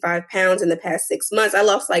like 55 pounds in the past 6 months. I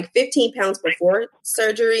lost like 15 pounds before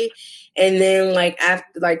surgery. And then like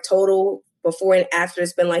after, like total before and after,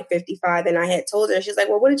 it's been like 55. And I had told her, she's like,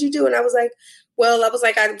 well, what did you do? And I was like,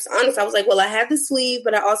 I was honest. I was like, well, I had the sleeve,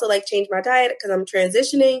 but I also like changed my diet because I'm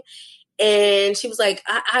transitioning. And she was like,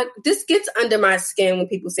 this gets under my skin when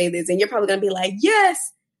people say this. And you're probably going to be like, yes.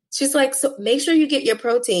 She's like, so make sure you get your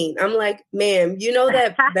protein. I'm like, ma'am, you know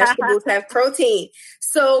that vegetables have protein.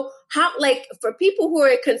 So how, like, for people who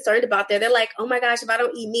are concerned about that, they're like, oh my gosh, if I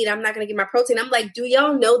don't eat meat, I'm not going to get my protein. I'm like, do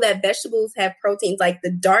y'all know that vegetables have proteins? Like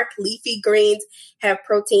the dark leafy greens have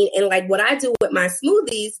protein. And like what I do with my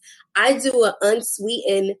smoothies, I do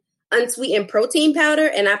an unsweetened protein powder.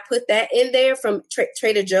 And I put that in there from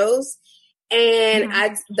Trader Joe's. And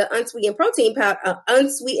the unsweetened protein powder,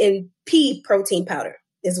 unsweetened pea protein powder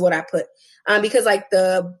is what I put, because like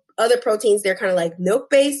the other proteins, they're kind of like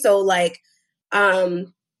milk based. So like, I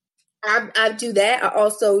do that. I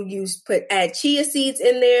also add chia seeds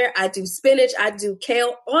in there. I do spinach. I do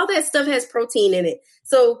kale. All that stuff has protein in it.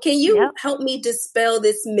 So can you help me dispel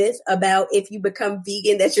this myth about if you become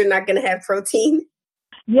vegan that you're not going to have protein?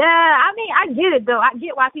 Yeah, I mean, I get it, though. I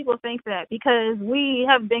get why people think that because we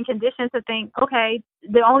have been conditioned to think, okay,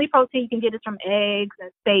 the only protein you can get is from eggs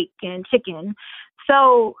and steak and chicken.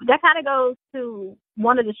 So that kind of goes to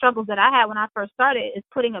one of the struggles that I had when I first started is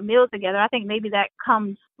putting a meal together. I think maybe that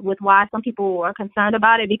comes with why some people are concerned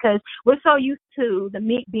about it, because we're so used to the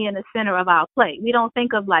meat being the center of our plate. We don't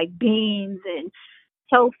think of like beans and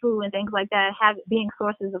tofu and things like that being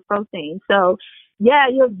sources of protein. So yeah,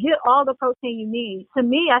 you'll get all the protein you need. To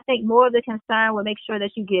me, I think more of the concern will make sure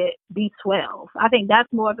that you get B12. I think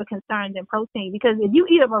that's more of a concern than protein, because if you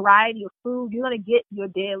eat a variety of food, you're going to get your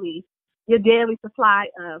daily supply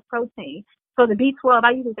of protein. So the B12,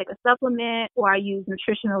 I usually take a supplement, or I use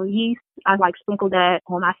nutritional yeast. I like sprinkle that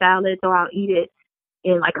on my salads, or I'll eat it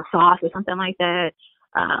in like a sauce or something like that.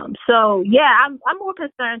 So yeah, I'm more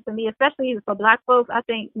concerned, to me, especially for Black folks. I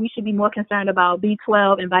think we should be more concerned about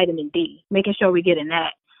B12 and vitamin D, making sure we're getting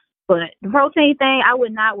that. But the protein thing, I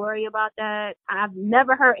would not worry about that. I've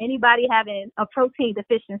never heard anybody having a protein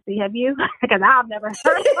deficiency. Have you? Because I've never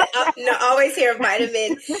heard. No, I always hear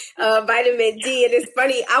vitamin D. And it's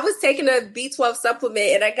funny, I was taking a B12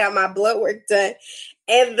 supplement and I got my blood work done.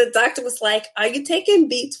 And the doctor was like, "Are you taking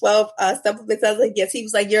B12 supplements?" I was like, "Yes." He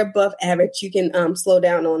was like, "You're above average. You can slow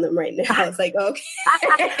down on them right now." I was like, "Okay."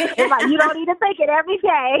 It's like, you don't need to take it every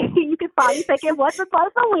day. You can probably take it once or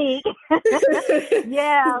twice a week.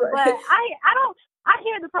 Yeah, but I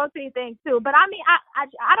hear the protein thing too. But I mean,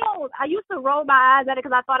 I used to roll my eyes at it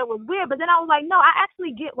because I thought it was weird. But then I was like, no, I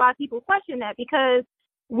actually get why people question that, because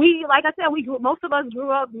like I said, most of us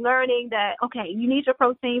grew up learning that, okay, you need your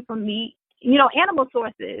protein from meat, animal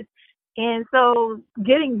sources. And so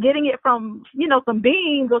getting it from, some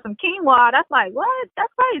beans or some quinoa, that's like, what?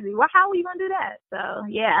 That's crazy. Well, how are you going to do that? So,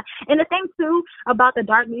 yeah. And the thing, too, about the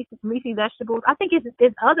dark leafy vegetables, I think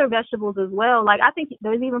it's other vegetables as well. Like, I think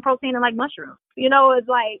there's even protein in, like, mushrooms. It's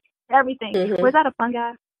like everything. Mm-hmm. Was that a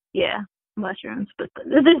fungi? Yeah, mushrooms. But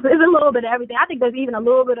there's a little bit of everything. I think there's even a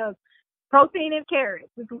little bit of protein in carrots.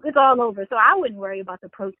 It's all over. So I wouldn't worry about the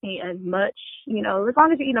protein as much. As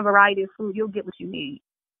long as you're eating a variety of food, you'll get what you need.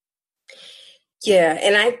 Yeah.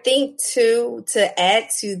 And I think too, to add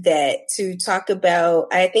to that, to talk about,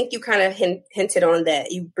 I think you kind of hinted on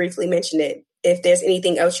that. You briefly mentioned it. If there's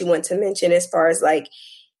anything else you want to mention as far as like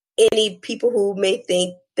any people who may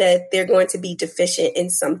think that they're going to be deficient in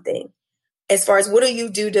something, as far as what do you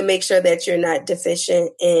do to make sure that you're not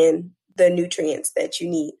deficient in the nutrients that you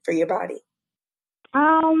need for your body?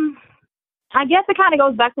 I guess it kind of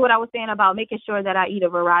goes back to what I was saying about making sure that I eat a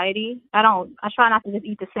variety. I try not to just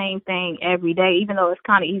eat the same thing every day, even though it's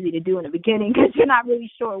kind of easy to do in the beginning because you're not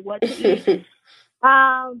really sure what to eat.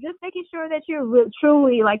 Just making sure that you're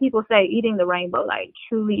truly, like people say, eating the rainbow, like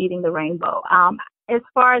truly eating the rainbow. As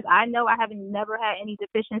far as I know, I haven't never had any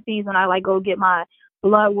deficiencies when I go get my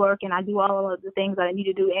blood work and I do all of the things that I need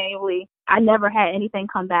to do annually. I never had anything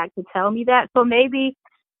come back to tell me that. So maybe,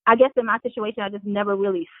 I guess in my situation, I just never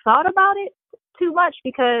really thought about it too much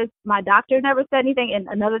because my doctor never said anything. And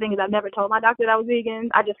another thing is I've never told my doctor that I was vegan.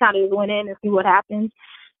 I just kind of just went in and see what happens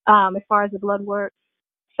as far as the blood work.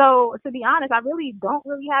 So to be honest, I really don't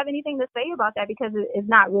really have anything to say about that because it's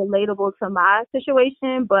not relatable to my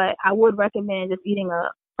situation. But I would recommend just eating a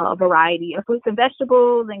variety of fruits and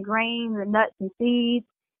vegetables and grains and nuts and seeds.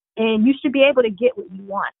 And you should be able to get what you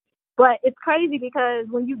want. But it's crazy because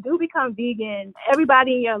when you do become vegan,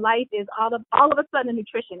 everybody in your life is all of a sudden a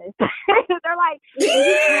nutritionist. They're like,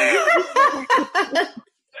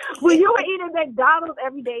 when you were eating McDonald's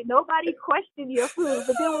every day, nobody questioned your food.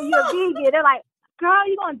 But then when you're vegan, they're like, girl,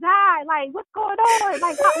 you're going to die. Like, what's going on?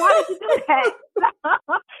 Like, why did you do that?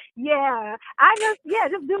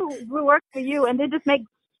 Just do what works for you and then just make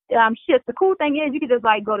shifts. The cool thing is you can just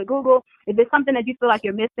go to Google. If there's something that you feel like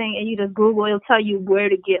you're missing and you just Google, it'll tell you where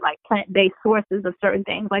to get plant-based sources of certain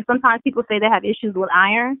things. Like sometimes people say they have issues with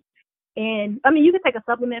iron. And I mean, you can take a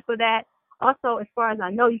supplement for that. Also, as far as I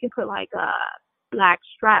know, you can put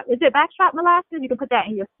blackstrap. Is it blackstrap molasses? You can put that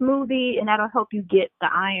in your smoothie and that'll help you get the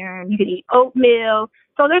iron. You can eat oatmeal.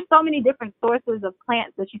 So there's so many different sources of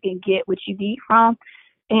plants that you can get what you need from.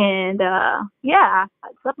 And,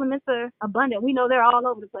 supplements are abundant. We know they're all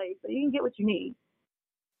over the place, so you can get what you need.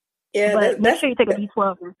 Yeah, but make sure you take a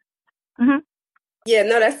B12. Mm-hmm. Yeah,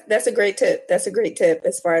 no, that's a great tip. That's a great tip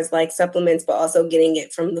as far as supplements, but also getting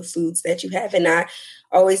it from the foods that you have. And I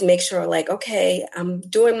always make sure okay, I'm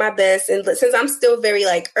doing my best. And since I'm still very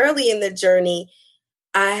early in the journey,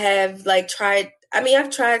 I have tried,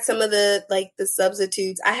 I've tried some of the the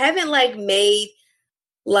substitutes. I haven't made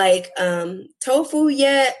tofu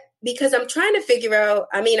yet because I'm trying to figure out,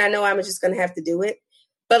 I know I'm just going to have to do it,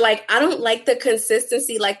 but I don't like the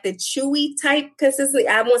consistency, the chewy type consistency.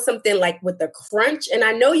 I want something with the crunch. And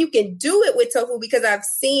I know you can do it with tofu because I've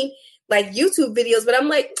seen YouTube videos, but I'm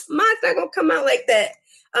mine's not going to come out like that.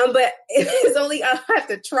 But it's only I'll have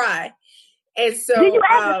to try. And so, do you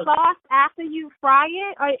add the sauce after you fry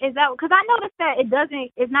it, or is that because I noticed that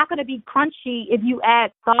it's not going to be crunchy if you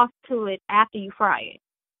add sauce to it after you fry it,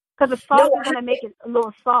 because the sauce is going to make it a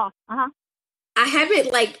little soft. I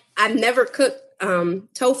haven't I've never cooked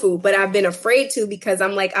tofu, but I've been afraid to because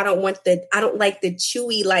I'm like I don't like the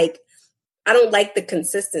chewy I don't like the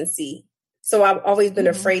consistency, so I've always been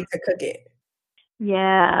afraid to cook it.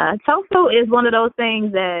 Yeah, tofu is one of those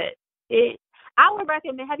things that I would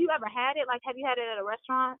recommend. Have you ever had it? Like, have you had it at a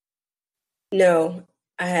restaurant? No,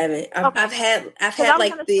 I haven't. I've had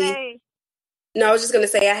No, I was just gonna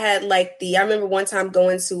say I had I remember one time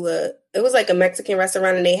going to it was like a Mexican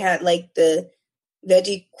restaurant and they had like the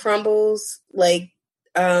veggie crumbles, but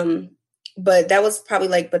that was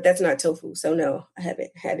probably but that's not tofu. So no, I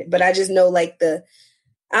haven't had it. But I just know I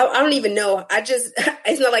don't even know.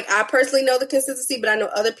 It's not like I personally know the consistency, but I know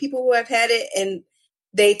other people who have had it and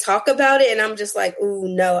they talk about it and I'm just like, ooh,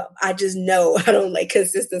 no, I just know I don't like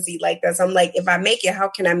consistency like that. So I'm like, if I make it, how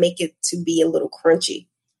can I make it to be a little crunchy?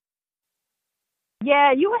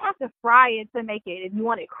 Yeah, you would have to fry it to make it if you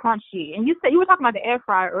want it crunchy. And you said you were talking about the air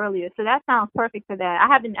fryer earlier, so that sounds perfect for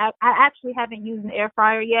that. I actually haven't used an air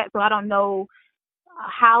fryer yet, so I don't know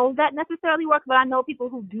how that necessarily works, but I know people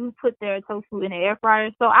who do put their tofu in the air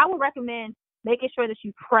fryer. So I would recommend making sure that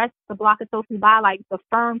you press the block of tofu by the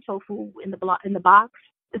firm tofu in the box.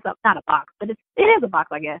 It's not a box, but it is a box,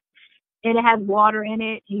 I guess. And it has water in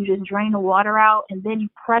it. You just drain the water out, and then you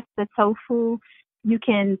press the tofu.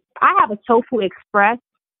 I have a Tofu Express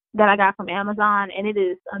that I got from Amazon, and it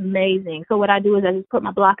is amazing. So what I do is I just put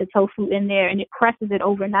my block of tofu in there, and it presses it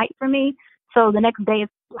overnight for me. So the next day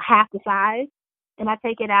it's half the size, and I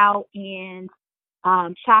take it out and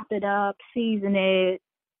chop it up, season it,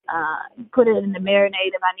 put it in the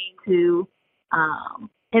marinade if I need to.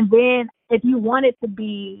 And then if you want it to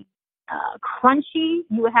be crunchy,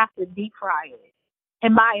 you would have to deep fry it.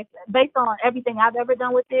 And based on everything I've ever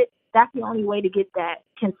done with it, that's the only way to get that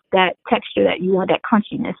texture that you want, that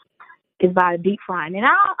crunchiness, is by deep frying. And I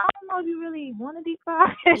don't know if you really want to deep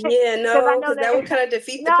fry. Yeah, no, because that would kind of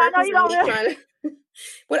defeat the purpose of me trying to.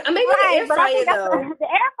 Well, maybe the air fryer though. The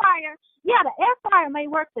air fryer, yeah, the air fryer may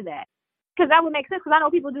work for that. Because that would make sense. Because I know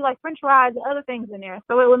people do French fries and other things in there,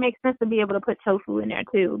 so it would make sense to be able to put tofu in there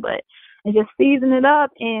too. But and just season it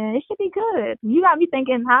up, and it should be good. You got me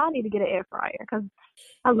thinking, I need to get an air fryer because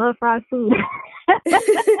I love fried food.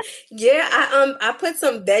 Yeah, I put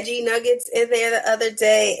some veggie nuggets in there the other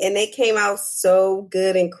day, and they came out so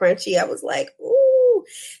good and crunchy. I was like, ooh.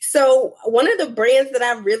 So one of the brands that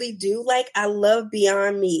I really do like, I love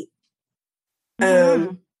Beyond Meat.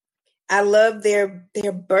 I love their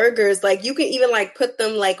burgers. You can even put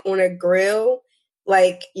them on a grill.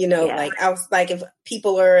 I was if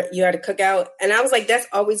people you're at a cookout, and I was like, that's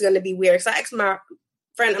always going to be weird. So I asked my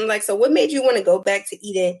friend, I'm like, so what made you want to go back to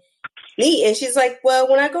eating meat? And she's like, well,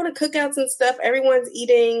 when I go to cookouts and stuff, everyone's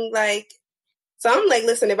eating so I'm like,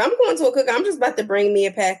 listen, if I'm going to a cookout, I'm just about to bring me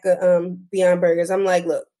a pack of Beyond Burgers. I'm like,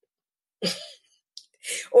 look.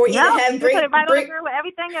 Or put it right on the grill with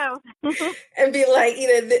everything else. And be like,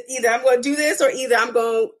 either I'm going to do this, or either I'm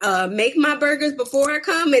going to make my burgers before I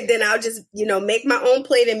come, and then I'll just, make my own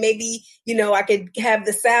plate, and maybe, I could have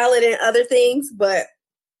the salad and other things. But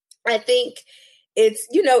I think it's,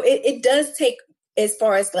 it does take, as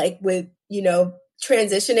far as with,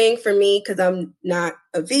 transitioning for me, because I'm not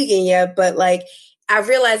a vegan yet, but I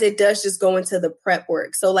realize it does just go into the prep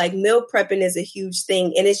work. So meal prepping is a huge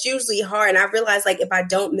thing, and it's usually hard. And I realize if I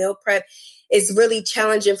don't meal prep, it's really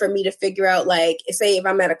challenging for me to figure out, say if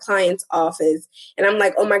I'm at a client's office and I'm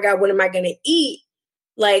like, oh my God, what am I going to eat?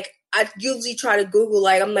 I usually try to Google,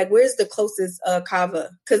 I'm like, where's the closest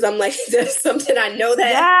Kava? Because I'm like, there's something I know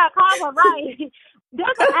that. Yeah, Kava, right.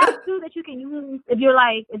 There's an app too that you can use if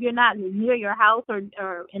you're not near your house or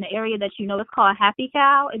in an area that it's called Happy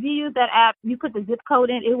Cow. If you use that app, you put the zip code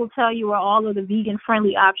in, it will tell you where all of the vegan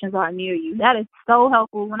friendly options are near you. That is so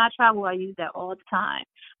helpful. When I travel, I use that all the time.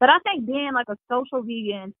 But I think being a social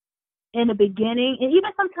vegan in the beginning, and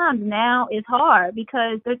even sometimes now, is hard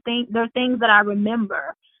because there are things that I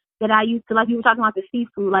remember that I used to, you were talking about the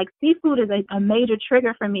seafood. Seafood is a major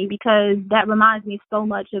trigger for me because that reminds me so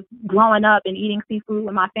much of growing up and eating seafood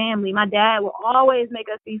with my family. My dad will always make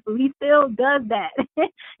us seafood. He still does that.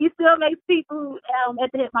 He still makes seafood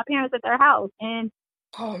my parents at their house. And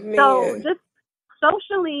so just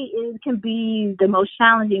socially, it can be the most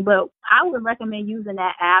challenging, but I would recommend using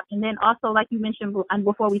that app. And then also, like you mentioned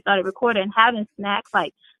before we started recording, having snacks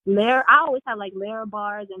I always have Layer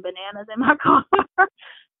bars and bananas in my car.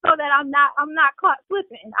 so that I'm not caught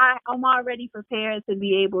slipping. I'm already prepared to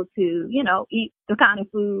be able to, eat the kind of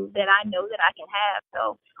food that I know that I can have.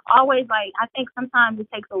 So always, like, I think sometimes it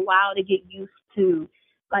takes a while to get used to,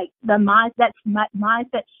 like, the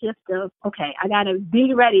mindset shift of, okay, I got to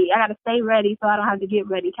be ready. I got to stay ready so I don't have to get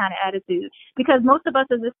ready kind of attitude. Because most of us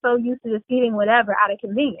are just so used to just eating whatever out of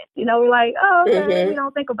convenience. We're like, oh, okay, we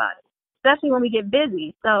don't think about it, especially when we get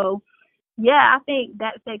busy. So, yeah, I think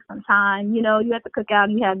that takes some time. You have to cook out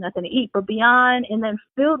and you have nothing to eat. But beyond, and then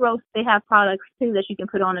Field Roast, they have products, too, that you can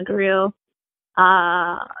put on a grill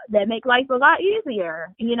that make life a lot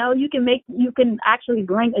easier. You can actually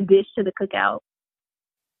bring a dish to the cookout.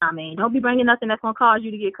 I mean, don't be bringing nothing that's going to cause you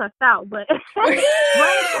to get cussed out, but bring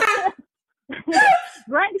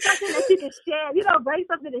something that you can share. Bring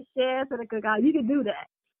something to share to the cookout. You can do that.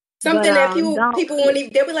 Something that people won't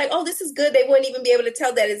even, they'll be like, oh, this is good. They wouldn't even be able to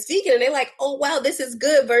tell that it's vegan. And they're like, oh, wow, this is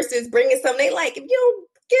good, versus bringing something they like. If you don't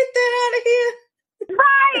get that out of here.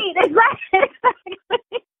 Right.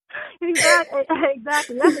 Exactly.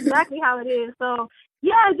 That's exactly how it is. So,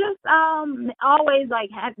 yeah, just always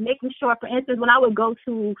making sure, for instance, when I would go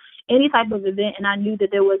to any type of event and I knew that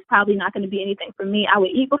there was probably not going to be anything for me, I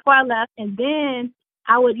would eat before I left, and then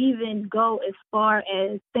I would even go as far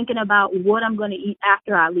as thinking about what I'm going to eat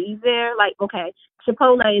after I leave there. Like, okay,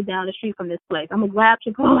 Chipotle is down the street from this place. I'm going to grab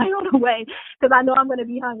Chipotle on the way because I know I'm going to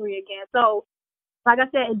be hungry again. So, like I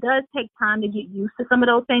said, it does take time to get used to some of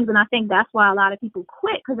those things, and I think that's why a lot of people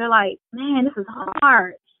quit, because they're like, man, this is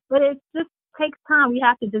hard. But it just takes time. We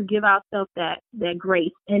have to just give ourselves that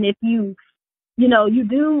grace. And if you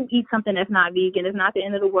do eat something that's not vegan, it's not the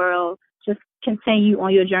end of the world. Just continue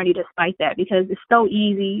on your journey despite that, because it's so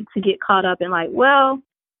easy to get caught up in like, well,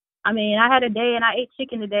 I mean, I had a day and I ate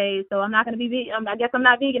chicken today, so I'm not going to be vegan. I guess I'm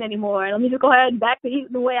not vegan anymore. Let me just go ahead and back to eating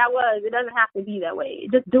the way I was. It doesn't have to be that way.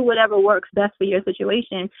 Just do whatever works best for your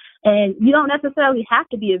situation. And you don't necessarily have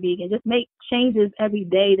to be a vegan. Just make changes every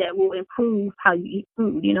day that will improve how you eat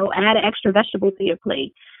food. Add an extra vegetable to your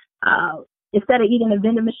plate. Instead of eating a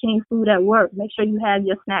vending machine food at work, make sure you have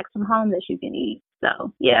your snacks from home that you can eat.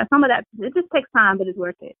 So, yeah, some of that, it just takes time, but it's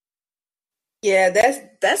worth it. Yeah,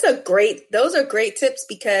 those are great tips,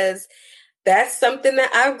 because that's something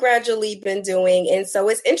that I've gradually been doing. And so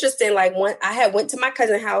it's interesting. Like, I went to my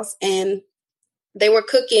cousin's house and they were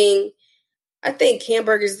cooking, I think,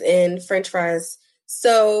 hamburgers and French fries.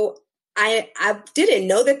 So I didn't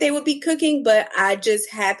know that they would be cooking, but I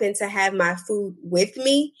just happened to have my food with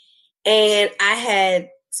me, and I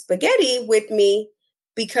had spaghetti with me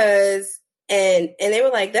because. And they were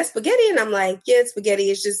like, that's spaghetti. And I'm like, yeah, it's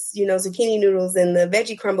spaghetti. It's just, zucchini noodles and the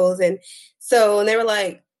veggie crumbles. And they were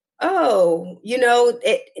like, oh,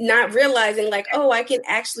 not realizing like, oh, I can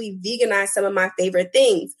actually veganize some of my favorite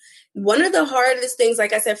things. One of the hardest things,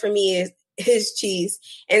 like I said, for me is cheese.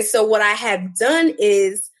 And so what I have done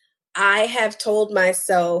is I have told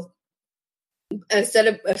myself, instead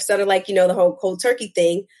of like, the whole cold turkey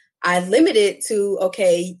thing, I limit it to,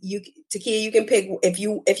 okay, Takia, you can pick, if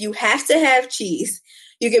you have to have cheese,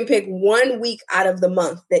 you can pick 1 week out of the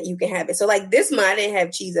month that you can have it. So like this month I didn't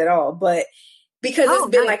have cheese at all, but because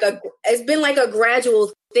it's been like a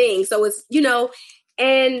gradual thing. So it's,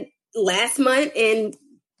 and last month, and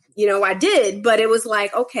I did, but it was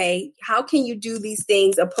like, okay, how can you do these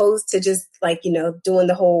things opposed to just like, doing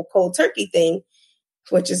the whole cold turkey thing,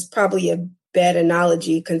 which is probably a bad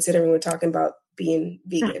analogy considering we're talking about being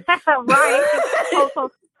vegan. Right.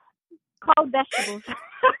 Cold vegetables.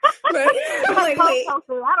 Right. Like, wait. I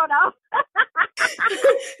don't know.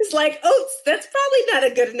 It's like oats. That's probably not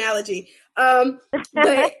a good analogy.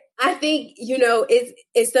 But I think, it's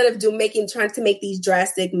instead of trying to make these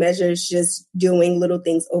drastic measures, just doing little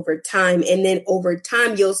things over time. And then over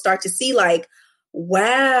time, you'll start to see like,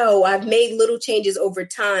 wow, I've made little changes over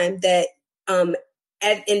time that in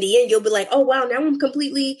the end, you'll be like, oh, wow, now I'm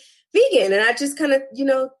completely vegan. And I just kind of,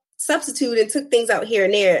 substitute and took things out here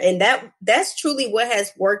and there. And that's truly what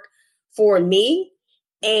has worked for me.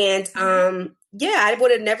 And I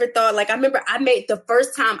would have never thought, like, I remember the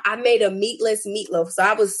first time I made a meatless meatloaf. So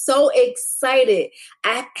I was so excited.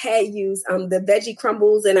 I had used the veggie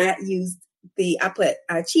crumbles, and I put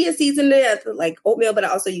chia seeds in there, like oatmeal, but I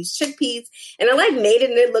also used chickpeas, and I made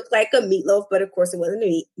it and it looked like a meatloaf, but of course it wasn't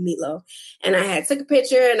a meatloaf. And I took a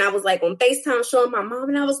picture, and I was like on FaceTime showing my mom,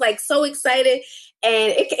 and I was like so excited,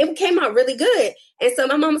 and it came out really good. And so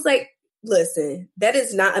my mom was like, listen, that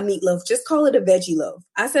is not a meatloaf. Just call it a veggie loaf.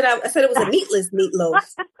 I said it was a meatless meatloaf.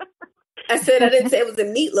 I said I didn't say it was a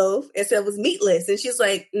meatloaf. I said it was meatless. And she's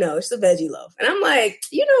like, no, it's a veggie loaf. And I'm like,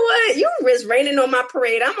 you know what? You were just raining on my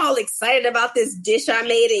parade. I'm all excited about this dish I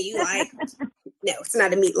made, and you like, No, it's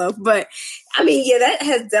not a meatloaf. But I mean, yeah, that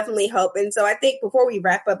has definitely helped. And so I think before we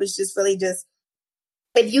wrap up, it's just really just,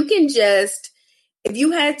 if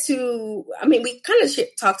you had to, I mean, we kind of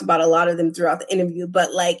talked about a lot of them throughout the interview,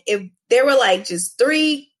 but like if there were like just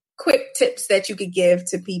 3 quick tips that you could give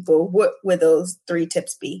to people, what would those 3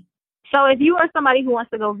 tips be? So if you are somebody who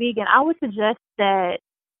wants to go vegan, I would suggest that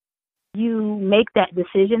you make that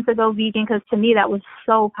decision to go vegan, because to me that was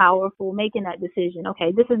so powerful, making that decision.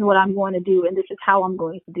 Okay, this is what I'm going to do and this is how I'm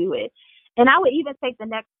going to do it. And I would even take the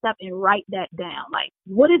next step and write that down. Like,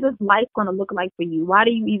 what is this life going to look like for you? Why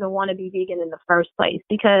do you even want to be vegan in the first place?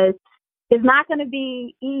 Because it's not going to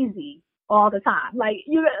be easy all the time. Like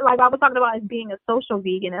I was talking about as being a social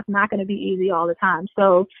vegan, it's not going to be easy all the time.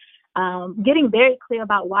 So getting very clear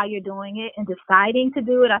about why you're doing it and deciding to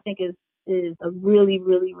do it, I think is a really,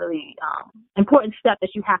 really, really important step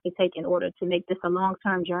that you have to take in order to make this a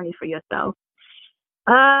long-term journey for yourself.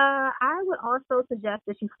 I would also suggest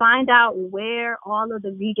that you find out where all of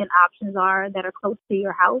the vegan options are that are close to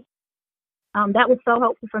your house. That was so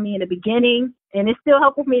helpful for me in the beginning, and it's still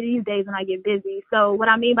helpful for me these days when I get busy. So what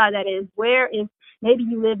I mean by that is, where is, maybe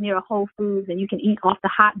you live near a Whole Foods and you can eat off the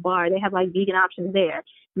hot bar. They have like vegan options there.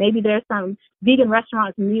 Maybe there's some vegan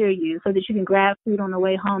restaurants near you so that you can grab food on the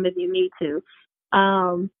way home if you need to.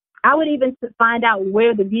 I would even find out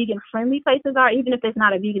where the vegan-friendly places are, even if it's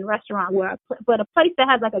not a vegan restaurant, but a place that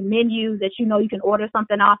has like a menu that you know you can order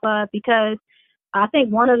something off of. Because I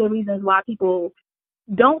think one of the reasons why people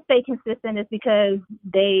don't stay consistent is because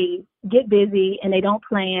they get busy and they don't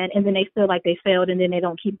plan, and then they feel like they failed, and then they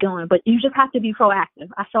don't keep going. But you just have to be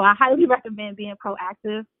proactive. So I highly recommend being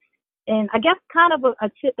proactive. And I guess kind of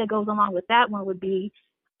a tip that goes along with that one would be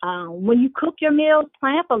when you cook your meals,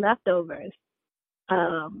 plan for leftovers.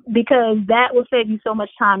 Because that will save you so much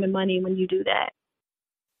time and money when you do that.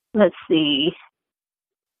 Let's see.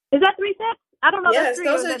 Is that 3 tips? I don't know.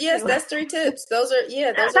 Yes, that's 3 tips. Those are 3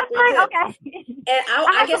 tips. Okay. And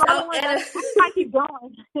I guess I'll add. I keep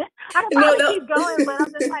going. I can probably keep going, but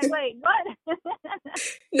I'm just like, wait, what?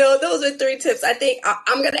 No, those are 3 tips. I think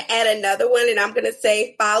I'm going to add another one, and I'm going to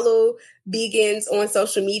say follow vegans on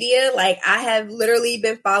social media. Like, I have literally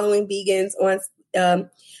been following vegans on.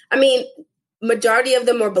 Majority of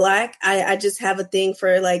them are Black. I just have a thing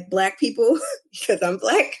for like Black people because I'm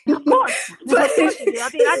Black. Of course. But, of course you do. I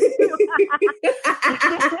do.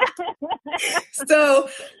 So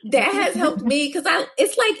that has helped me, because I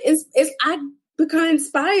become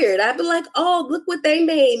inspired. I'd be like, oh, look what they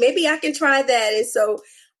made. Maybe I can try that. And so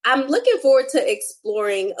I'm looking forward to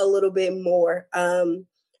exploring a little bit more.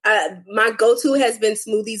 My go-to has been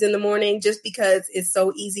smoothies in the morning, just because it's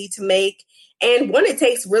so easy to make. And one, it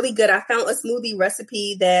tastes really good. I found a smoothie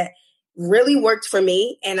recipe that really worked for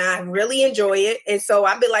me, and I really enjoy it. And so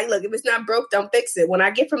I've been like, look, if it's not broke, don't fix it. When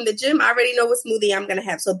I get from the gym, I already know what smoothie I'm going to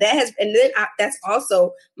have. So that's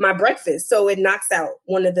also my breakfast. So it knocks out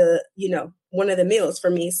one of the meals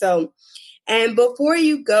for me. So, and before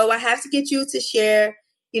you go, I have to get you to share,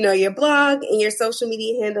 your blog and your social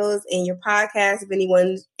media handles and your podcast, if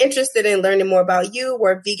anyone's interested in learning more about you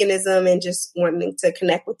or veganism and just wanting to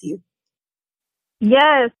connect with you.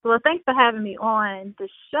 Yes. Well, thanks for having me on the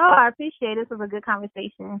show. I appreciate it. This was a good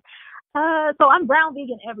conversation. So I'm Brown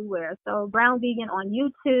Vegan everywhere. So Brown Vegan on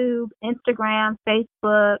YouTube, Instagram,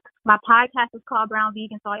 Facebook. My podcast is called Brown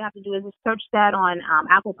Vegan. So all you have to do is just search that on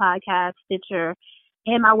Apple Podcasts, Stitcher.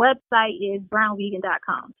 And my website is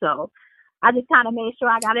brownvegan.com. So I just kind of made sure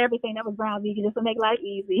I got everything that was Brown Vegan just to make life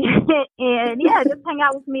easy. And yeah, just hang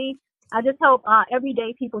out with me. I just help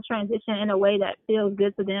everyday people transition in a way that feels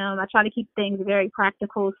good to them. I try to keep things very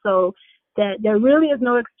practical so that there really is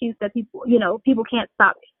no excuse that people can't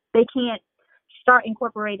stop. They can't start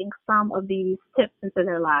incorporating some of these tips into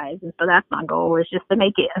their lives. And so that's my goal, is just to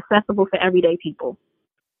make it accessible for everyday people.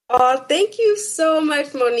 Oh, thank you so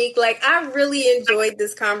much, Monique. Like, I really enjoyed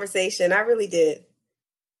this conversation. I really did.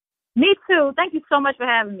 Me too. Thank you so much for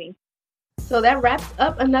having me. So that wraps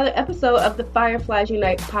up another episode of the Fireflies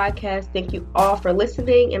Unite podcast. Thank you all for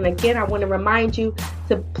listening. And again, I want to remind you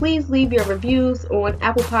to please leave your reviews on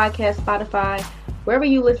Apple Podcasts, Spotify, wherever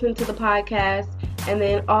you listen to the podcast. And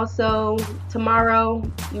then also tomorrow,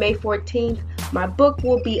 May 14th, my book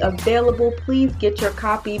will be available. Please get your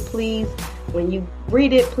copy. Please, when you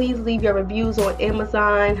read it, please leave your reviews on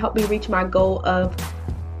Amazon. Help me reach my goal of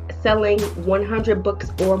selling 100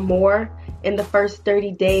 books or more. in the first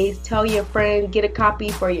 30 days. Tell your friend, get a copy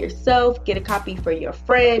for yourself, get a copy for your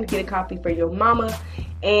friend, get a copy for your mama,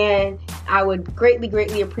 and I would greatly,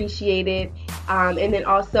 greatly appreciate it. And then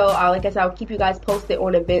also, like I said, I'll keep you guys posted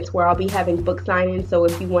on events where I'll be having book signings. So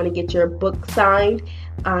if you want to get your book signed,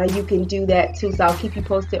 you can do that too. So I'll keep you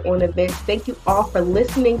posted on events. Thank you all for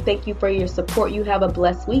listening. Thank you for your support. You have a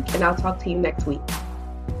blessed week, and I'll talk to you next week.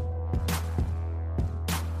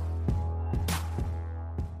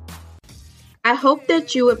 I hope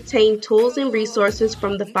that you obtain tools and resources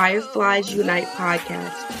from the Fireflies Unite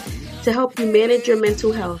podcast to help you manage your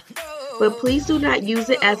mental health. But please do not use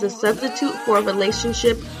it as a substitute for a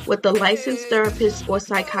relationship with a licensed therapist or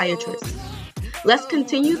psychiatrist. Let's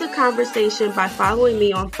continue the conversation by following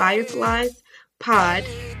me on Fireflies Pod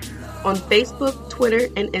on Facebook, Twitter,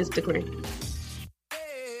 and Instagram.